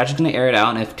that Fitzpatrick's gonna air it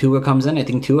out, and if Tua comes in, I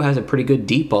think Tua has a pretty good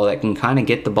deep ball that can kind of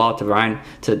get the ball to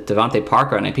Devontae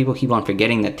Parker, and people keep on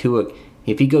forgetting that Tua,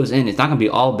 if he goes in, it's not gonna be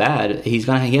all bad. He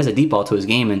has a deep ball to his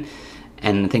game, and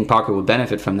I think Parker would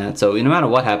benefit from that. So no matter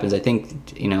what happens, I think,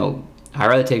 I'd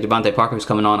rather take Devontae Parker, who's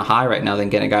coming on a high right now, than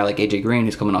get a guy like AJ Green,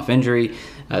 who's coming off injury,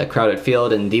 the crowded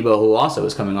field, and Debo, who also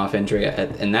is coming off injury,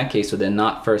 in that case with a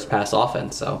not first pass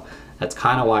offense. So that's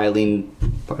kind of why I lean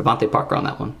Devontae Parker on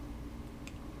that one.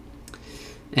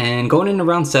 And going into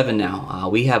round 7 now,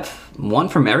 we have one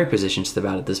from every position just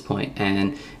about at this point.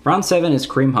 And round 7 is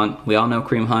Kareem Hunt. We all know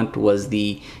Kareem Hunt was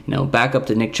the backup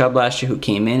to Nick Chubb last year, who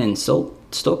came in and still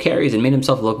carries and made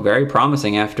himself look very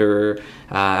promising after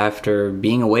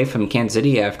being away from Kansas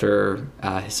City after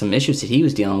some issues that he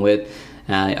was dealing with.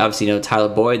 Obviously, Tyler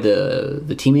Boyd, the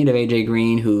teammate of AJ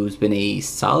Green, who's been a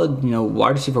solid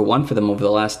wide receiver 1 for them over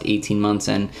the last 18 months,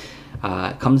 and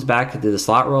comes back to the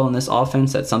slot role in this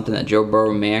offense. That's something that Joe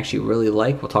Burrow may actually really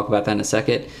like. We'll talk about that in a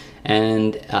second.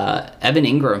 And Evan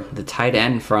Ingram, the tight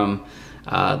end from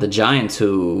the Giants,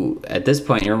 who at this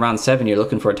point in round 7 you're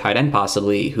looking for a tight end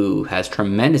possibly who has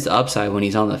tremendous upside when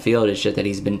he's on the field. It's just that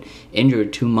he's been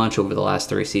injured too much over the last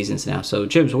 3 seasons now. So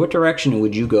Jibs, what direction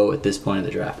would you go at this point of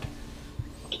the draft?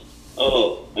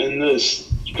 In this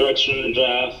direction of the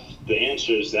draft, the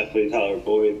answer is definitely Tyler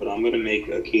Boyd, but I'm going to make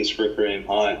a case for Kareem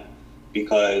Hunt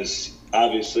because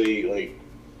obviously,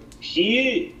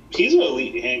 he's an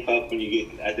elite handcuff when you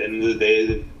get at the end of the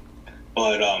day.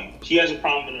 But he has a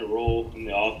prominent role in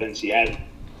the offense.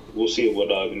 We'll see what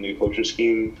the new coaching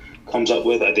scheme comes up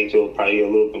with. I think he'll probably get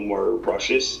a little bit more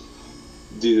rushes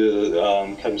due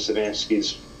to Kevin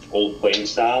Stefanski's old playing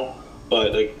style.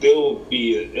 But it'll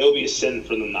be a sin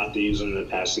for them not to use him in the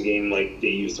passing game like they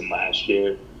used him last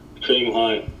year. Kareem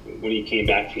Hunt, when he came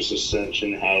back from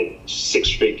suspension, had 6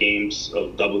 straight games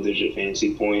of double-digit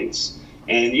fantasy points,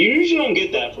 and you usually don't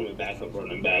get that from a backup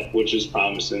running back, which is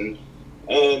promising.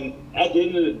 And at the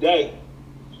end of the day,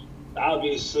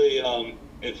 obviously,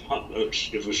 if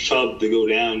it was Chubb to go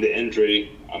down to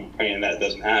injury, I'm praying that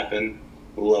doesn't happen.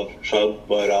 I love Chubb,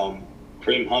 but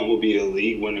Kareem Hunt will be a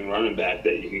league-winning running back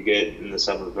that you could get in the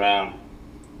 7th round,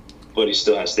 but he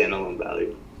still has standalone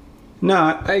value.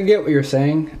 No, I get what you're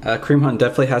saying. Kareem Hunt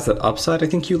definitely has that upside I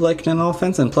think you like in an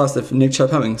offense, and plus if Nick Chubb,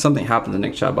 having something happen to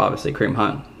Nick Chubb, obviously Kareem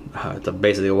Hunt, it's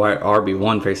basically a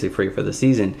RB1 basically free for the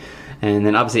season. And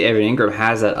then obviously Evan Ingram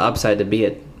has that upside to be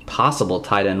a possible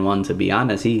tight end 1, to be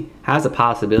honest. He has a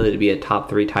possibility to be a top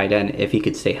 3 tight end if he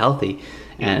could stay healthy.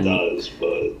 And he does,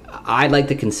 but I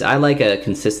like a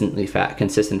consistent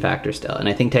factor still. And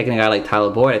I think taking a guy like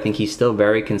Tyler Boyd, I think he's still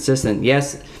very consistent.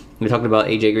 Yes, we talked about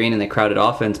AJ Green and the crowded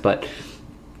offense, but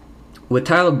with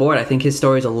Tyler Boyd, I think his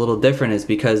story is a little different, is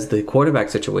because the quarterback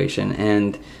situation.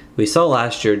 And we saw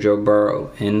last year Joe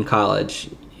Burrow in college.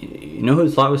 You know who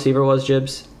the slot receiver was,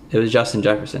 Jibs? It was Justin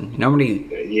Jefferson. You know how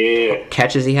many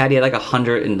catches he had? He had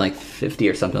 150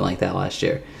 or something like that last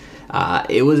year.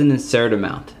 It was an absurd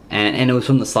amount, and it was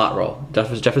from the slot role.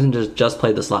 Jefferson just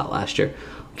played the slot last year.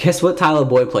 Guess what Tyler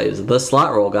Boyd plays? The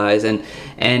slot role, guys, and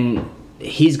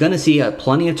he's going to see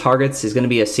plenty of targets. He's going to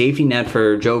be a safety net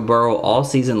for Joe Burrow all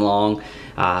season long.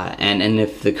 And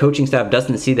if the coaching staff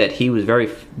doesn't see that he was very,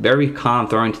 very calm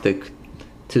throwing to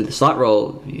the slot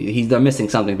role, they're missing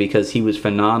something, because he was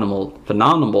phenomenal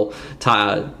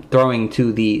throwing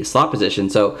to the slot position.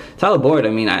 So Tyler Boyd, I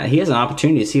mean, he has an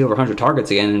opportunity to see over 100 targets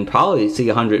again and probably see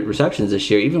 100 receptions this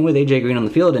year, even with AJ Green on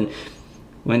the field. And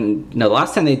when the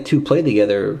last time they two played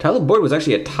together, Tyler Boyd was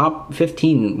actually a top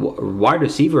 15 wide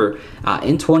receiver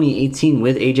in 2018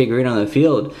 with AJ Green on the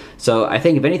field. So I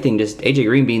think, if anything, just AJ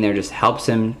Green being there just helps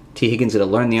him. T. Higgins going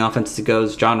to learn the offense as it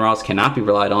goes. John Ross cannot be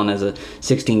relied on as a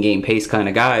 16-game pace kind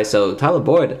of guy. So Tyler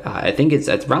Boyd, I think it's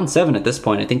round 7 at this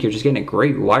point. I think you're just getting a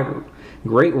great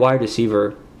wide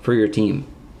receiver for your team.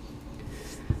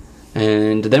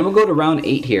 And then we'll go to round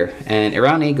 8 here. And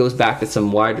round 8 goes back to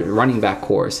some wide running back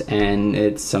course. And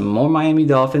it's some more Miami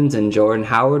Dolphins and Jordan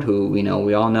Howard, who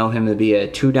we all know him to be a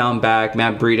 2-down back.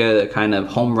 Matt Breida, the kind of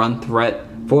home run threat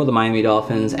for the Miami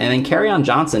Dolphins. And then Kerryon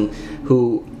Johnson,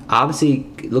 who obviously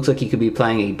looks like he could be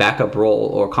playing a backup role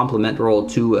or complement role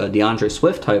to a DeAndre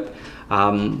Swift type.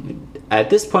 At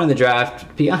this point in the draft,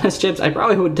 to be honest, Chips, I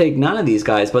probably would take none of these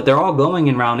guys, but they're all going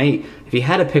in round 8. If you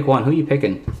had to pick one, who are you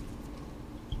picking?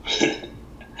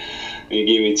 You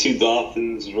gave me 2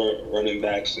 Dolphins running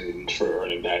backs and Detroit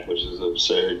running back, which is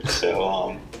absurd.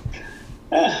 So,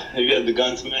 if you had the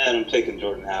guns, man, I'm picking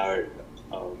Jordan Howard.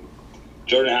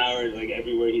 Jordan Howard, like,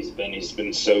 everywhere he's been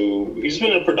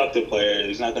a productive player.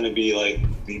 He's not going to be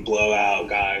like the blowout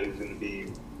guy who's going to be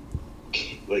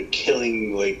like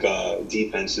killing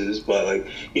defenses, but like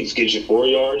he just gives you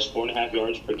 4.5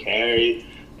 yards per carry,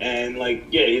 and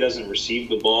he doesn't receive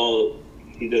the ball.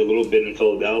 He did a little bit in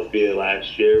Philadelphia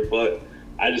last year, but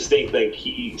I just think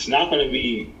he's not going to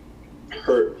be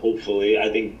hurt. Hopefully,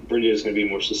 I think Bridget is going to be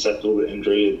more susceptible to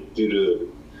injury due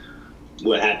to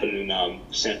what happened in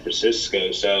San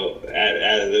Francisco. So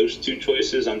out of those 2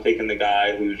 choices, I'm taking the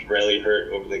guy who's rarely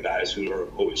hurt over the guys who are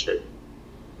always hurt.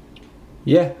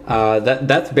 Yeah,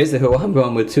 that's basically who I'm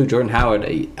going with too. Jordan Howard,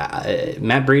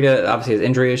 Matt Breida obviously has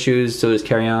injury issues. So does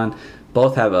Kerryon.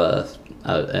 Both have a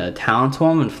talent to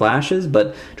them and flashes,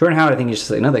 but Jordan Howard, I think, is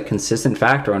just another consistent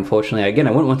factor. Unfortunately, again,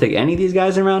 I wouldn't want to take any of these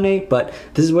guys in round 8, but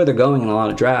this is where they're going in a lot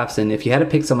of drafts. And if you had to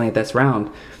pick somebody at this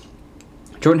round,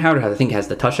 Jordan Howard, I think, has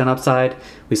the touchdown upside.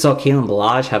 We saw Kalen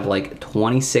Ballage have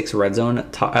 26 red zone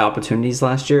opportunities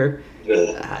last year.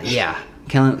 Kalen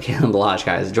Ballage,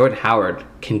 guys. Jordan Howard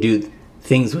can do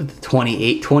things with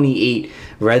 28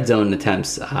 red zone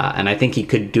attempts, and I think he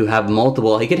could have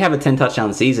multiple. He could have a 10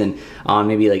 touchdown season on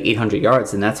maybe 800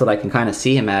 yards, and that's what I can kind of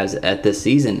see him as at this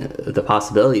season, the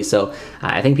possibility. So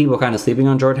I think people are kind of sleeping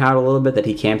on Jordan Howard a little bit, that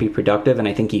he can't be productive, and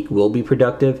I think he will be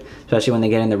productive, especially when they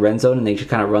get in the red zone and they just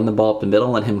kind of run the ball up the middle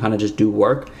and let him kind of just do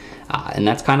work. And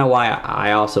that's kind of why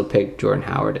I also picked Jordan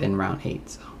Howard in round 8.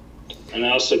 So. And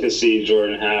I also could see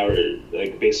Jordan Howard,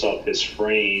 based off his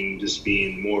frame, just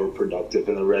being more productive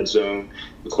in the red zone,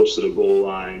 close to the goal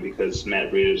line, because Matt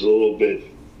Breida is a little bit,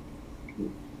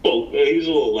 he's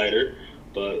a little lighter,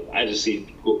 but I just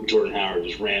see Jordan Howard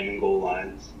just ramming goal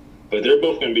lines. But they're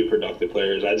both going to be productive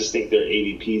players. I just think their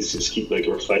ADPs just keep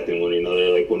reflecting one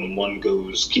another. When one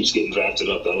keeps getting drafted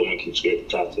up, the other one keeps getting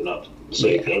drafted up. It's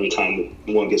every time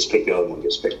one gets picked, the other one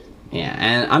gets picked. Yeah,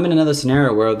 and I'm in another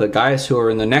scenario where the guys who are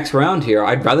in the next round here,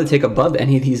 I'd rather take above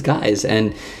any of these guys.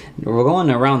 And we're going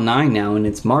to round 9 now, and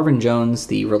it's Marvin Jones,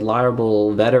 the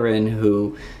reliable veteran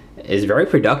who is very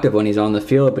productive when he's on the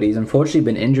field, but he's unfortunately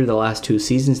been injured the last 2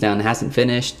 seasons now and hasn't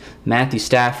finished. Matthew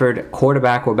Stafford,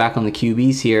 quarterback, we're back on the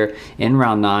QBs here in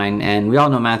round 9, and we all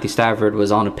know Matthew Stafford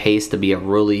was on a pace to be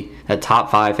a top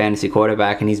 5 fantasy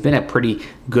quarterback, and he's been a pretty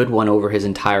good one over his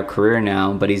entire career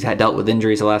now, but he's dealt with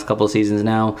injuries the last couple of seasons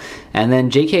now. And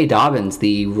then J.K. Dobbins,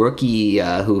 the rookie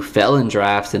who fell in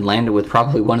drafts and landed with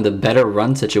probably one of the better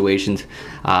run situations,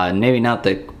 maybe not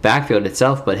the backfield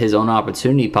itself, but his own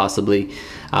opportunity possibly,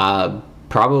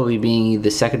 probably being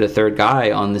the second or third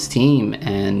guy on this team,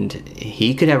 and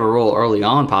he could have a role early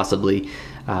on possibly.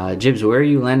 Jibs, where are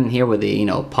you landing here with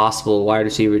a possible wide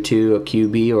receiver 2, a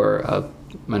QB, or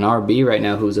an RB right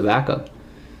now who's a backup?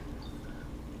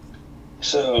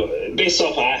 So based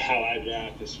off how I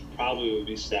draft, this probably would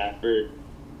be Stafford,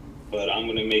 but I'm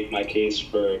going to make my case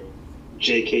for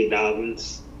J.K.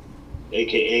 Dobbins,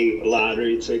 a.k.a.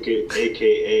 lottery ticket,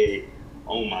 a.k.a.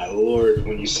 oh my lord,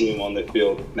 when you see him on the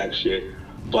field next year.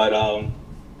 But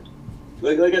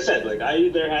like I said, I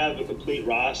either have a complete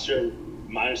roster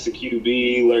minus the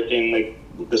QB lurking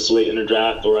this late in the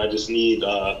draft, or I just need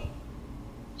to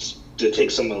take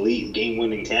some elite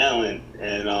game-winning talent.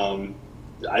 And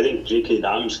I think J.K.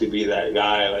 Dobbins could be that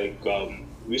guy.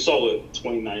 We saw what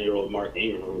 29-year-old Mark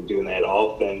Ingram would do in that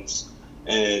offense,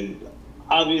 and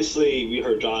obviously we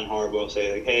heard John Harbaugh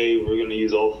say, like, hey, we're going to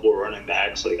use all 4 running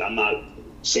backs. Like, I'm not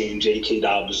saying J.K.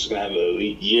 Dobbins is going to have an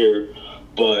elite year,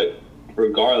 but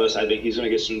regardless, I think he's going to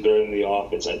get some threat in the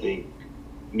offense. I think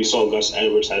we saw Gus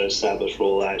Edwards had an established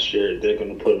role last year. They're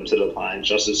going to put him to the line.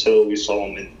 Justice Hill, we saw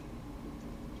him in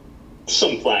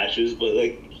some flashes, but,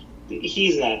 like,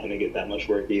 he's not going to get that much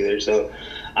work either. So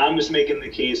I'm just making the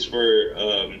case for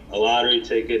a lottery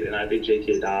ticket, and I think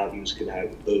J.K. Dobbins could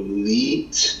have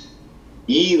elite,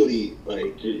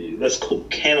 like, let's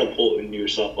catapult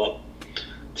yourself up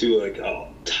to, like, a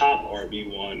top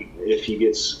RB1 if he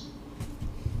gets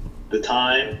the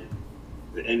time,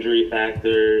 the injury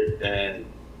factor, and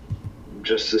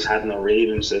just having the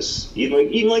Ravens just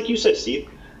even like you said, Steve,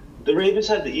 the Ravens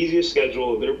had the easiest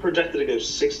schedule. They're projected to go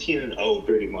 16-0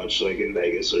 pretty much, like in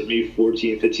Vegas, or maybe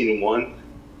 14, 15-1.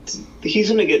 He's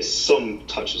going to get some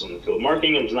touches on the field. Mark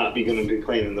Ingram's not going to be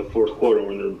playing in the fourth quarter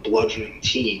when they're bludgeoning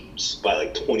teams by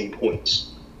like 20 points.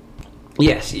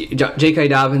 Yes, J.K.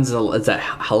 Dobbins is a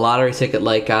lottery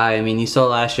ticket-like guy. I mean, you saw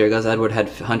last year, Gus Edwards had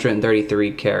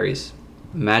 133 carries.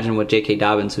 Imagine what J.K.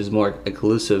 Dobbins, who's more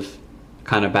elusive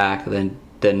kind of back than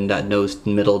that nose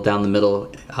middle, down the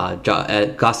middle,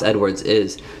 Gus Edwards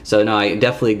is. So, no, I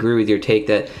definitely agree with your take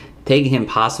that taking him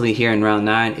possibly here in round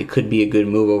 9, it could be a good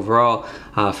move overall.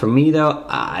 For me, though,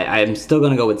 I'm still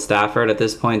going to go with Stafford at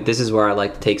this point. This is where I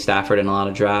like to take Stafford in a lot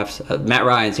of drafts. Matt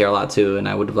Ryan's here a lot, too, and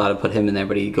I would have loved to put him in there,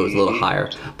 but he goes a little higher.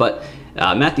 But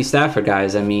Matthew Stafford,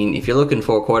 guys, I mean, if you're looking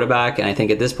for a quarterback, and I think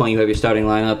at this point you have your starting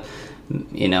lineup,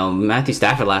 you know, Matthew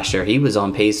Stafford last year, he was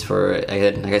on pace for,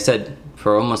 like I said,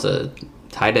 for almost a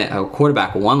tight end, a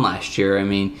quarterback 1 last year. I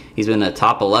mean, he's been a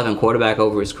top 11 quarterback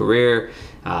over his career.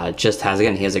 He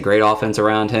has a great offense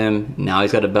around him. Now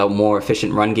he's got a more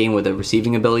efficient run game with a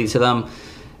receiving ability to them.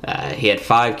 He had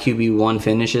 5 QB1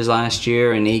 finishes last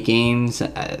year in 8 games.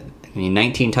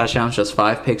 19 touchdowns, just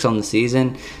 5 picks on the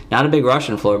season. Not a big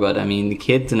rushing floor, but I mean, the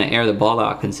kid's gonna air the ball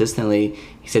out consistently.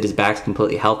 He said his back's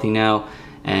completely healthy now,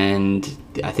 and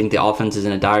I think the offense is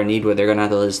in a dire need where they're gonna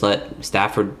have to just let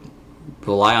Stafford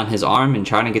rely on his arm and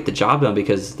trying to get the job done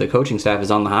because the coaching staff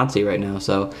is on the hot seat right now.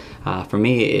 So for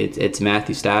me, it's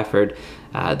Matthew Stafford.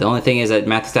 The only thing is that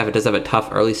Matthew Stafford does have a tough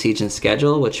early season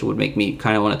schedule, which would make me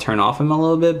kind of want to turn off him a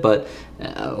little bit. But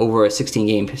over a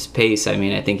 16-game pace, I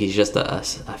mean, I think he's just a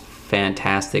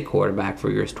fantastic quarterback for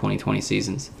your 2020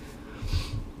 seasons.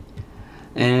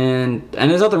 And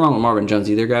there's nothing wrong with Marvin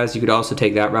Jones either, guys. You could also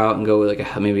take that route and go with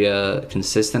like maybe a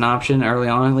consistent option early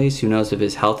on at least. Who knows if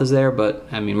his health is there? But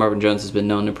I mean, Marvin Jones has been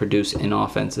known to produce in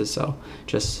offenses, so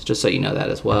just so you know that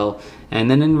as well. And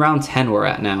then in round 10 we're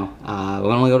at now.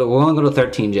 We'll only go to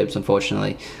 13 Jibs,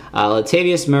 unfortunately.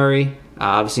 Latavius Murray.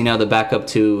 Obviously, now the backup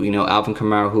to Alvin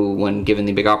Kamara, who, when given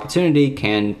the big opportunity,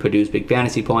 can produce big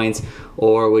fantasy points.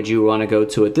 Or would you want to go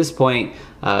to, at this point,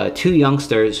 2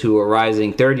 youngsters who are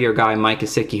rising? Third-year guy Mike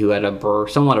Gesicki, who had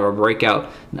somewhat of a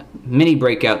mini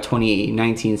breakout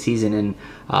 2019 season, and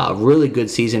a really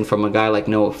good season from a guy like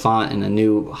Noah Fant and a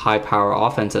new high-power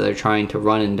offense that they're trying to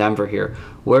run in Denver here.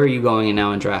 Where are you going in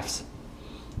now in drafts?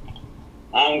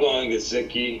 I'm going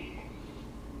Gesicki,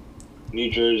 New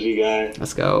Jersey guy.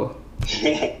 Let's go.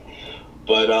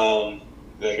 But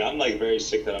I'm like very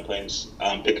sick that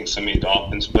I'm picking so many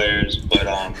Dolphins players. But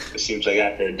it seems like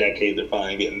after a decade they're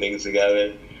finally getting things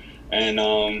together. And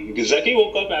Gesicki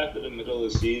woke up after the middle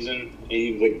of the season.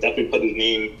 He definitely put his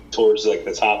name towards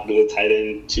the top of the tight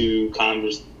end 2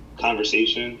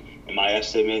 conversation in my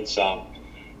estimates.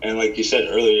 And like you said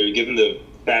earlier, given the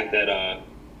fact that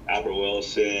Albert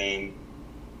Wilson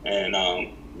and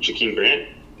Jakeem Grant,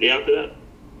 they after that.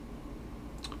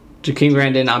 Jakeem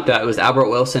Grant didn't opt out. It was Albert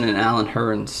Wilson and Allen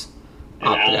Hurns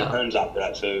opted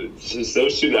out. So since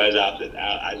those 2 guys opted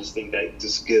out, I just think that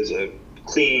just gives a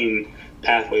clean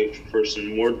pathway for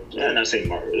some more, not saying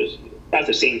markers, about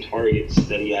the same targets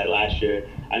that he had last year.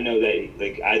 I know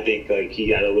that I think he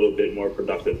got a little bit more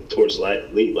productive towards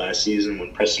late last season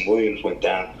when Preston Williams went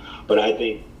down. But I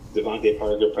think Devontae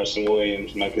Parker, Preston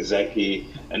Williams, Mike Gesicki,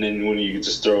 and then when you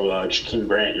just throw Jakeem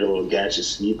Grant, your little gadget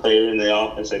speed player in the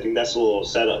offense, I think that's a little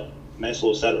setup. Nice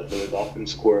little setup for the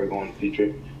Dolphins score going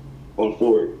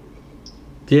forward.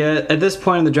 Yeah, at this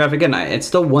point in the draft, again, I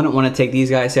still wouldn't want to take these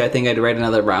guys here. I think I'd wait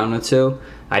another round or 2.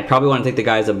 I'd probably want to take the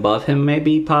guys above him,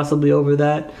 maybe, possibly over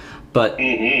that. But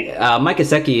Mike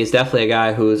Gesicki is definitely a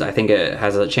guy who's, I think,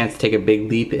 has a chance to take a big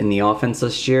leap in the offense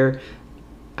this year.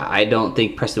 I don't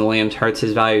think Preston Williams hurts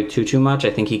his value too much.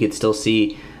 I think he could still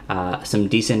see some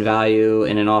decent value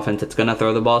in an offense that's going to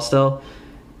throw the ball still.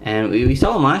 And we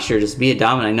saw him last year just be a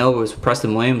dominant. I know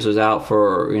Preston Williams was out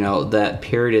for that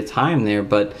period of time there,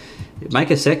 but Mike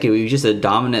Gesicki, he's just a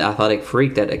dominant athletic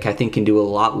freak that I think can do a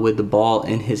lot with the ball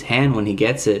in his hand when he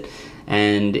gets it.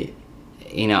 And,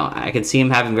 I could see him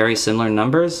having very similar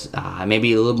numbers,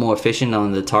 maybe a little more efficient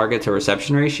on the target to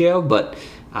reception ratio, but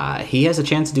he has a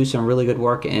chance to do some really good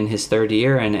work in his third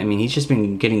year. And, he's just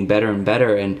been getting better and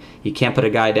better, and you can't put a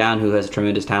guy down who has a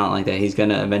tremendous talent like that. He's going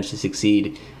to eventually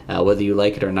succeed, whether you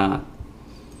like it or not.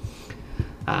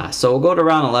 So we'll go to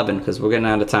round 11 because we're getting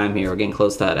out of time here. We're getting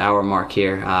close to that hour mark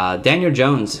here. Daniel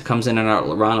Jones comes in at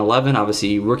round 11.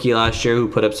 Obviously, rookie last year who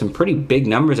put up some pretty big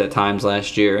numbers at times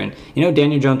last year. And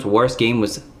Daniel Jones' worst game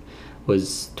was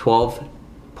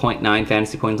 12.9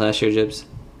 fantasy points last year, Jibs.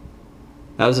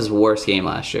 That was his worst game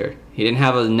last year. He didn't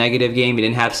have a negative game. He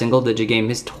didn't have single-digit game.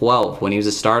 His 12 when he was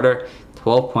a starter,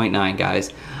 12.9,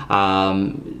 guys.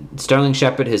 Sterling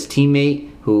Shepard, his teammate,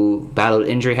 who battled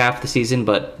injury half the season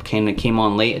but came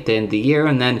on late at the end of the year.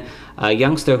 And then a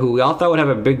youngster who we all thought would have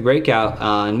a big breakout,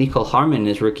 Mecole Hardman, in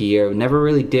his rookie year. Never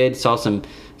really did. Saw some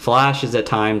flashes at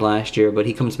times last year, but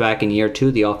he comes back in year 2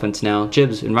 of the offense now.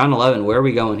 Jibs, in round 11, where are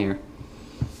we going here?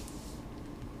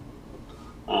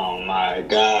 Oh my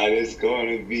God, it's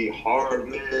going to be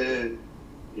Hardman.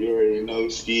 You already know,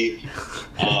 Steve.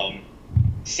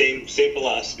 Same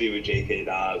philosophy with J.K.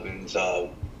 Dobbins.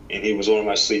 And he was one of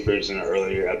my sleepers in an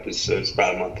earlier episode,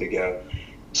 about a month ago.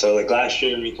 So, last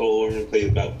year, Mecole Hardman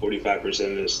played about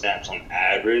 45% of his snaps on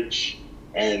average,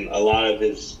 and a lot of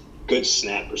his good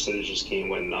snap percentages came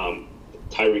when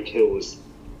Tyreek Hill was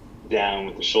down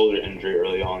with the shoulder injury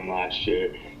early on last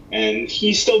year. And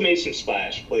he still made some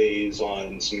splash plays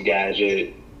on some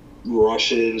gadget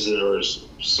rushes or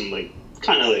some,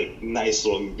 nice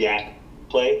little yak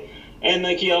play. And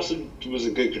he also was a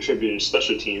good contributor in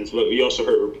special teams, but we also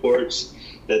heard reports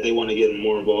that they want to get him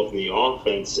more involved in the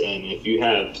offense. And if you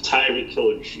have Tyreek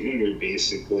Hill Jr.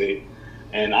 basically,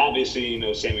 and obviously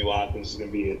Sammy Watkins is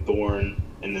going to be a thorn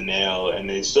in the nail, and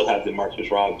they still have DeMarcus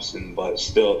Robinson, but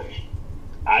still,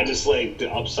 I just like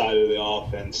the upside of the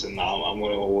offense, and I'm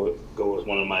going to go with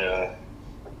one of my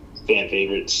fan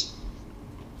favorites.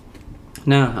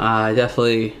 No,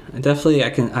 definitely.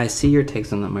 I see your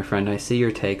takes on that, my friend. I see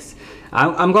your takes.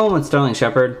 I'm going with Sterling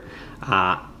Shepard.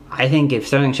 I think if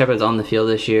Sterling Shepard's on the field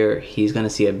this year, he's going to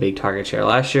see a big target share.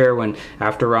 Last year,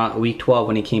 after week 12,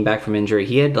 when he came back from injury,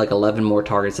 he had 11 more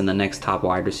targets than the next top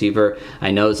wide receiver.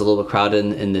 I know it's a little bit crowded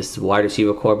in this wide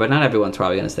receiver core, but not everyone's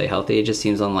probably going to stay healthy. It just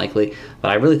seems unlikely.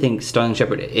 But I really think Sterling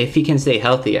Shepard, if he can stay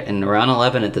healthy, in round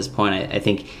 11 at this point, I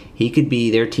think he could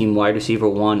be their team wide receiver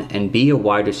 1 and be a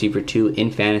wide receiver 2 in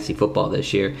fantasy football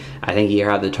this year. I think he'll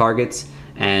have the targets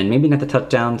and maybe not the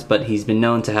touchdowns, but he's been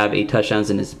known to have 8 touchdowns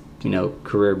in his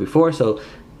career before, so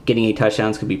getting 8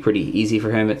 touchdowns could be pretty easy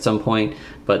for him at some point.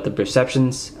 But the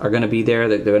receptions are going to be there.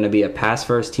 They're going to be a pass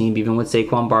first team, even with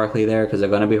Saquon Barkley there, because they're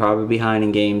going to be probably behind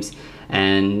in games.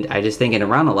 And I just think in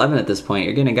around 11 at this point,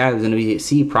 you're getting a guy who's going to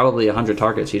see probably 100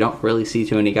 targets. You don't really see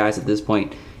too many guys at this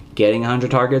point getting 100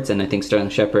 targets, and I think Sterling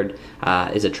Shepard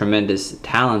is a tremendous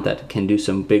talent that can do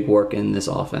some big work in this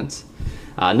offense.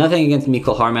 Nothing against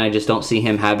Mecole Hardman. I just don't see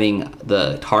him having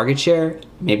the target share.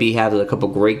 Maybe he has a couple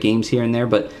great games here and there,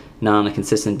 but not on a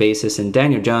consistent basis. And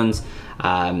Daniel Jones,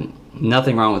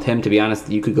 nothing wrong with him. To be honest,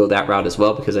 you could go that route as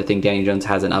well, because I think Daniel Jones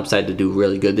has an upside to do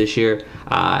really good this year.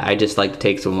 I just like to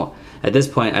take some. At this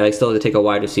point, I still like to take a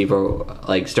wide receiver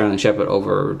like Sterling Shepard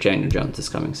over Daniel Jones this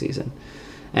coming season.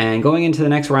 And going into the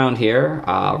next round here,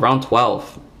 round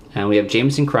 12. And we have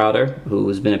Jamison Crowder, who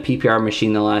has been a PPR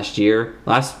machine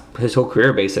his whole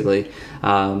career basically.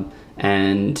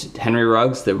 And Henry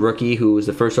Ruggs, the rookie who was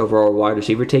the first overall wide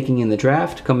receiver taking in the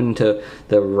draft, coming into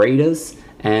the Raiders.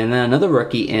 And then another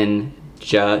rookie in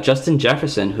Justin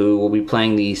Jefferson, who will be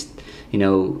playing the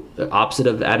opposite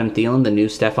of Adam Thielen, the new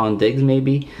Stephon Diggs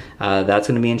maybe. That's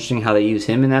going to be interesting how they use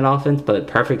him in that offense, but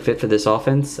perfect fit for this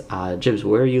offense. Jibs,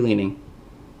 where are you leaning?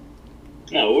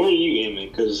 Now, where are you aiming?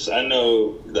 Because I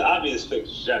know the obvious pick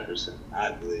is Jefferson,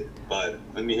 I believe. But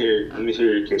let me hear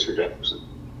your case for Jefferson.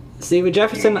 See, with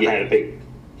Jefferson, you had a pick.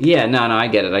 Yeah, no, I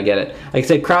get it. Like I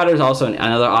said, Crowder's also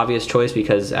another obvious choice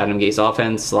because Adam Gates'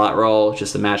 offense, slot role,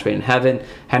 just a match made in heaven.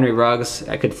 Henry Ruggs,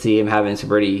 I could see him having some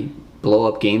pretty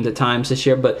blow-up games at times this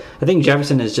year, but I think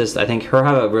Jefferson is just, I think her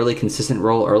have a really consistent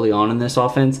role early on in this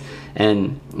offense.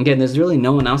 And again, there's really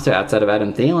no one else there outside of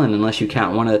Adam Thielen unless you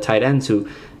count one of the tight ends who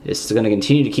is going to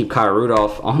continue to keep Kyle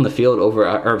Rudolph on the field over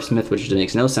Irv Smith, which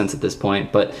makes no sense at this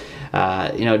point. But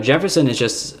Jefferson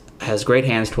has great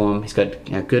hands to him. He's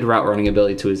got good route running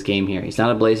ability to his game here. He's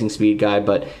not a blazing speed guy,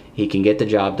 but he can get the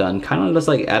job done, kind of just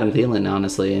like Adam Thielen,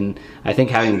 honestly. And I think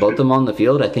having both of them on the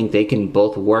field, I think they can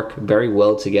both work very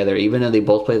well together. Even though they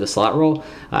both play the slot role,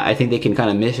 I think they can kind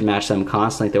of mismatch them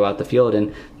constantly throughout the field.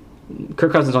 And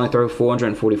Kirk Cousins only threw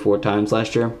 444 times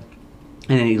last year,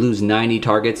 and then he lose 90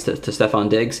 targets to Stephon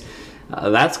Diggs.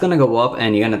 That's going to go up,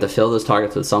 and you're going to have to fill those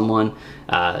targets with someone.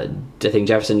 I think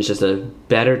Jefferson is just a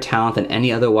better talent than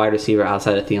any other wide receiver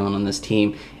outside of Thielen on this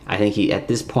team. I think he, at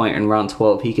this point in round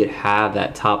 12, he could have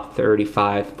that top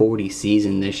 35-40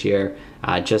 season this year,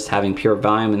 just having pure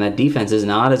volume. And that defense is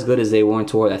not as good as they were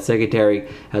toward. That secondary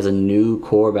has a new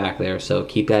core back there, so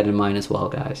keep that in mind as well,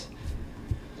 guys.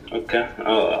 Okay.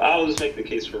 I'll just make the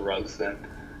case for Ruggs then.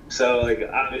 So, like,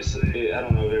 obviously, I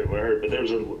don't know if it heard, but there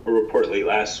was a report late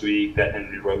last week that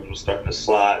Henry Ruggs was starting to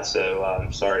slot. So,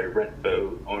 I'm sorry,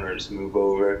 Renfro owners, move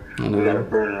over. We got a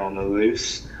burner on the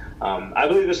loose. I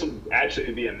believe this will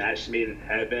actually be a match made in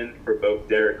heaven for both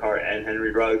Derek Carr and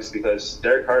Henry Ruggs, because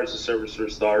Derek Carr is a service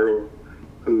starter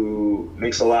who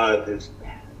makes a lot of his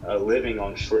living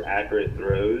on short, accurate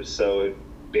throws. So,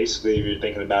 basically, if you're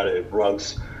thinking about it, if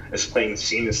Ruggs is playing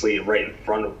seamlessly right in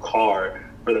front of Carr,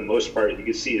 for the most part, you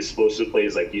can see explosive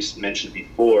plays like you mentioned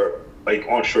before, like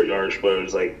on short yardage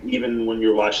throws. Like even when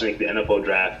you're watching like the NFL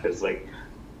draft, because like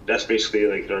that's basically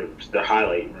like their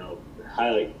highlight,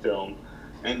 highlight film.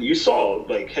 And you saw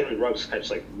like Henry Ruggs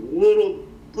catch like little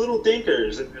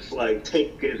dinkers and just like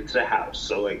take it to the house.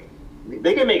 So like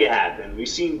they can make it happen. We've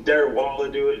seen Darren Waller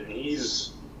do it, and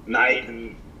he's not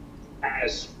even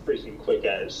as freaking quick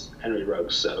as Henry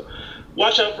Ruggs. So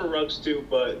watch out for Ruggs too,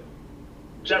 but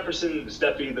Jefferson is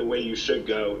definitely the way you should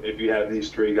go if you have these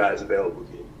three guys available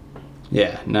to you.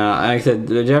 Yeah, no, like I said,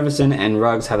 Jefferson and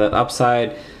Ruggs have that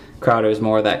upside. Crowder is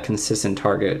more of that consistent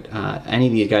target. Any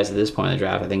of these guys at this point in the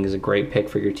draft, I think, is a great pick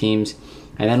for your teams.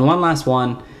 And then one last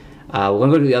one. We're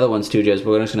going to go to the other ones too, Jez.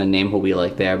 We're just going to name who we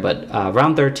like there. But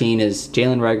round 13 is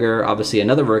Jalen Reagor, obviously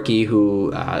another rookie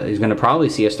who is going to probably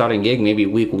see a starting gig maybe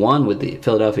week 1 with the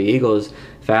Philadelphia Eagles.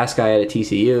 Fast guy out of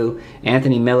TCU.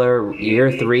 Anthony Miller,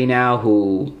 year 3 now,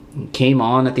 who came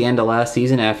on at the end of last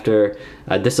season after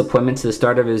a disappointment to the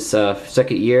start of his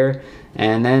second year.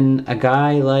 And then a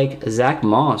guy like Zach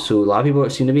Moss, who a lot of people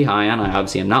seem to be high on. I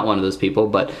obviously am not one of those people,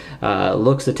 but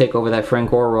looks to take over that Frank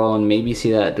Gore role and maybe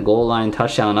see that goal line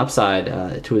touchdown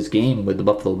upside to his game with the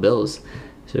Buffalo Bills.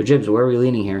 So, Jibs, where are we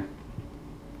leaning here?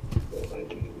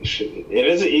 If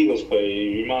it's an Eagles player,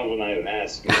 you might as well not even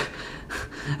ask.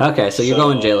 Okay, so you're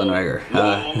going Jalen Reagor.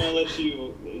 I'm going to let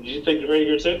you... Did you pick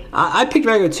Reagor too? I picked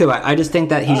Reagor too. I just think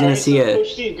that he's going to see a...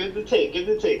 Coach Steve, good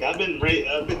to take. I've been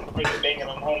banging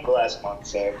on home the last month,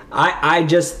 so... I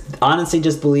just honestly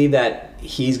just believe that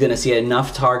he's going to see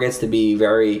enough targets to be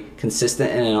very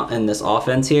consistent in this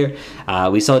offense here.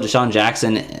 We saw Deshaun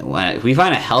Jackson. If we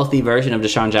find a healthy version of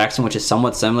Deshaun Jackson, which is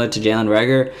somewhat similar to Jalen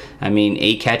Reagor, I mean,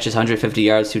 8 catches, 150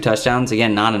 yards, 2 touchdowns.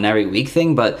 Again, not an every week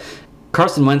thing, but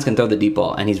Carson Wentz can throw the deep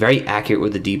ball, and he's very accurate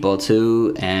with the deep ball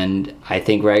too. And I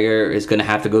think Reagor is going to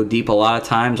have to go deep a lot of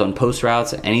times on post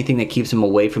routes, anything that keeps him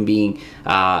away from being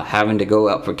having to go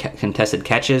up for contested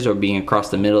catches or being across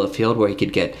the middle of the field where he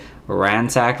could get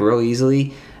ransacked real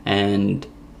easily. And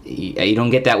you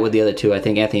don't get that with the other two. I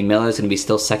think Anthony Miller is going to be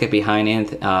still second behind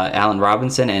Allen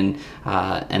Robinson, and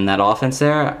that offense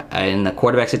there. And the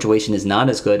quarterback situation is not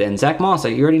as good. And Zach Moss,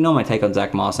 you already know my take on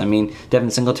Zach Moss. I mean, Devin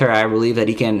Singletary, I believe that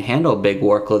he can handle a big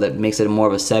workload that makes it more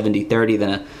of a 70-30 than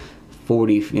a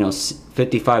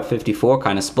 55-54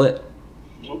 kind of split.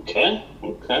 Okay.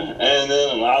 And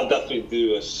then I'll definitely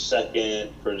do a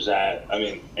second for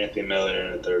Anthony Miller,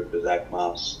 and a third for Zach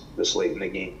Moss this late in the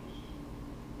game.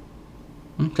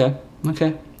 Okay.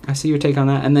 I see your take on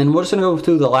that. And then we're just gonna go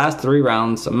through the last 3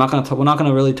 rounds. We're not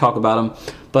gonna really talk about them,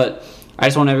 but I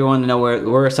just want everyone to know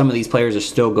where some of these players are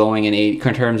still going in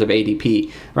terms of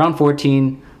ADP. Round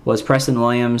 14 was Preston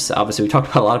Williams. Obviously, we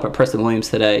talked a lot about Preston Williams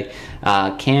today.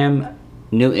 Cam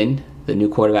Newton, the new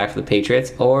quarterback for the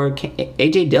Patriots, or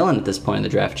A.J. Dillon at this point in the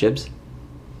draft, Jibs?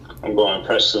 I'm going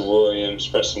Preston Williams.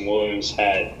 Preston Williams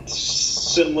had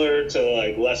similar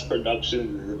to less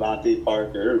production than Devontae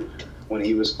Parker when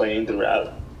he was playing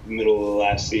throughout the middle of the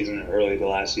last season, early the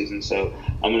last season. So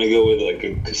I'm going to go with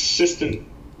a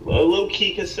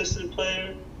low-key consistent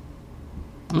player.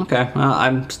 Okay, well,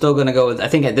 I'm still going to go with, I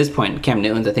think at this point, Cam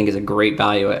Newton, I think, is a great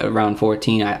value at around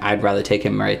 14. I'd rather take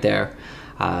him right there,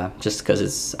 just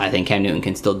because I think Cam Newton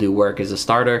can still do work as a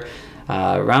starter.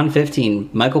 Round 15,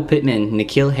 Michael Pittman,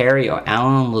 N'Keal Harry, or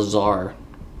Alan Lazard?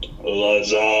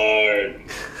 Lazard.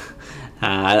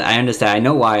 I understand. I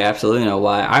know why. I absolutely know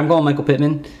why. I'm going Michael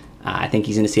Pittman. I think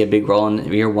he's going to see a big role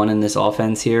in year 1 in this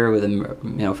offense here with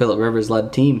a Phillip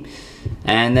Rivers-led team.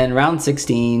 And then round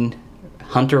 16,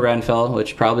 Hunter Renfrow,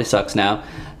 which probably sucks now,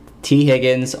 T.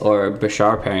 Higgins, or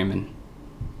Bashar Perryman?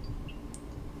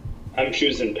 I'm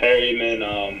choosing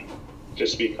Perryman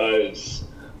just because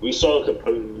we saw a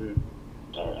component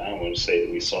or I don't want to say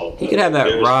that we saw. He could have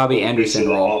that Robbie Anderson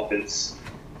role. Offense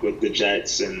with the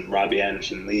Jets and Robbie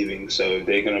Anderson leaving, so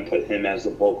they're going to put him as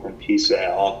the fulcrum piece of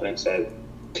that offense. That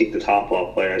take the top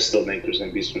off player. I still think there's going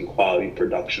to be some quality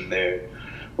production there.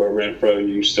 Where Renfro,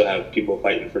 you still have people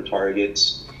fighting for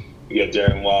targets. You have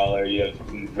Darren Waller. You have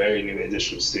very new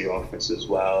additions to the offense as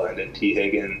well, and then T.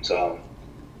 Higgins.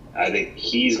 I think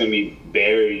he's going to be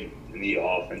buried in the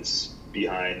offense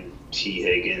behind T.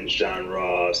 Higgins, John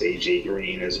Ross, AJ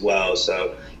Green as well.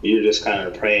 So you're just kind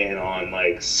of preying on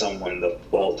like someone to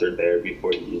falter there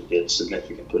before you get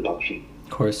significant production.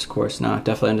 Of course. No,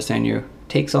 definitely understand your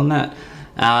takes on that.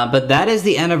 But that is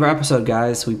the end of our episode,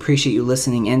 guys. We appreciate you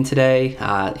listening in today.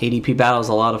 ADP Battles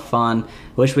a lot of fun.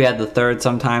 Wish we had the third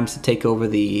sometimes to take over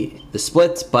the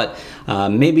splits, but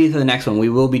maybe for the next one we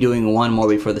will be doing one more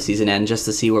before the season ends just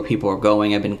to see where people are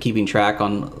going. I've been keeping track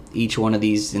on each one of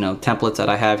these templates that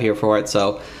I have here for it.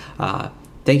 So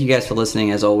thank you guys for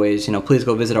listening. As always, please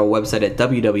go visit our website at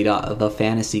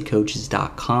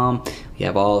www.thefantasycoaches.com. We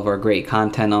have all of our great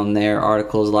content on there,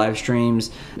 articles, live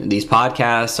streams, these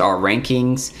podcasts, our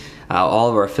rankings, all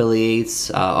of our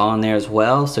affiliates on there as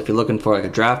well. So if you're looking for like a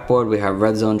draft board, we have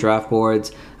Red Zone draft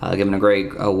boards, giving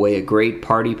away a great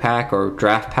party pack or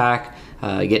draft pack.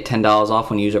 You get $10 off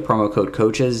when you use our promo code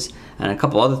COACHES, and a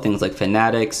couple other things like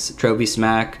Fanatics, Trophy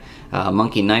Smack,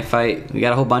 Monkey Knife Fight. We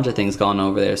got a whole bunch of things going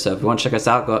over there. So if you want to check us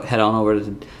out, head on over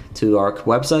to our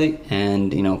website,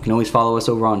 and you can always follow us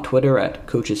over on Twitter at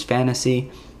Coaches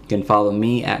Fantasy. You can follow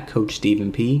me at Coach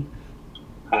Stephen P.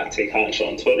 Hot Take Hunch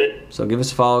on Twitter. So give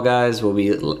us a follow, guys. We'll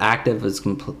be active as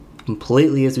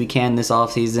completely as we can this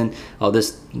off season.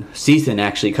 This season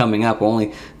actually coming up. We're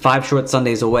only 5 short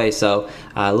Sundays away, so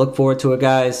look forward to it,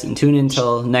 guys. And tune in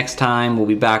until next time. We'll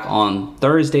be back on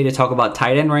Thursday to talk about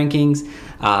tight end rankings.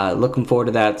 Looking forward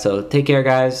to that. So take care,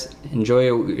 guys. Enjoy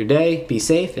your day. Be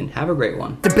safe and have a great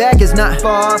one. The bag is not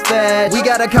far-fetched. We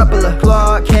got a couple of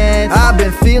Clark Kents. I've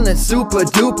been feeling super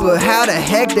duper. How the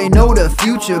heck they know the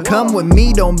future? Come with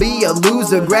me, don't be a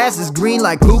loser. Grass is green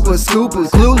like Cooper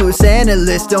Scoopers. Clueless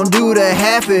analysts don't do the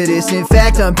half of this. In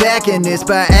fact, I'm backing this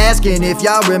by asking if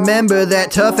y'all remember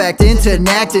that tough acting to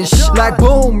acting. Like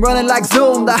boom, running like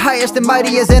Zoom. The highest and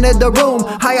mightiest entered the room.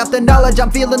 High off the knowledge,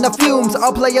 I'm feeling the fumes.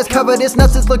 All players cover this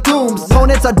nuts as legumes.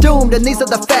 Opponents are doomed, and these are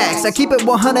the facts. I keep it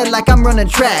 100 like I'm running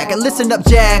track. And listen up,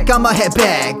 Jack, I'ma head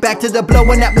back to the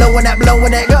blowing that,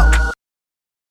 go.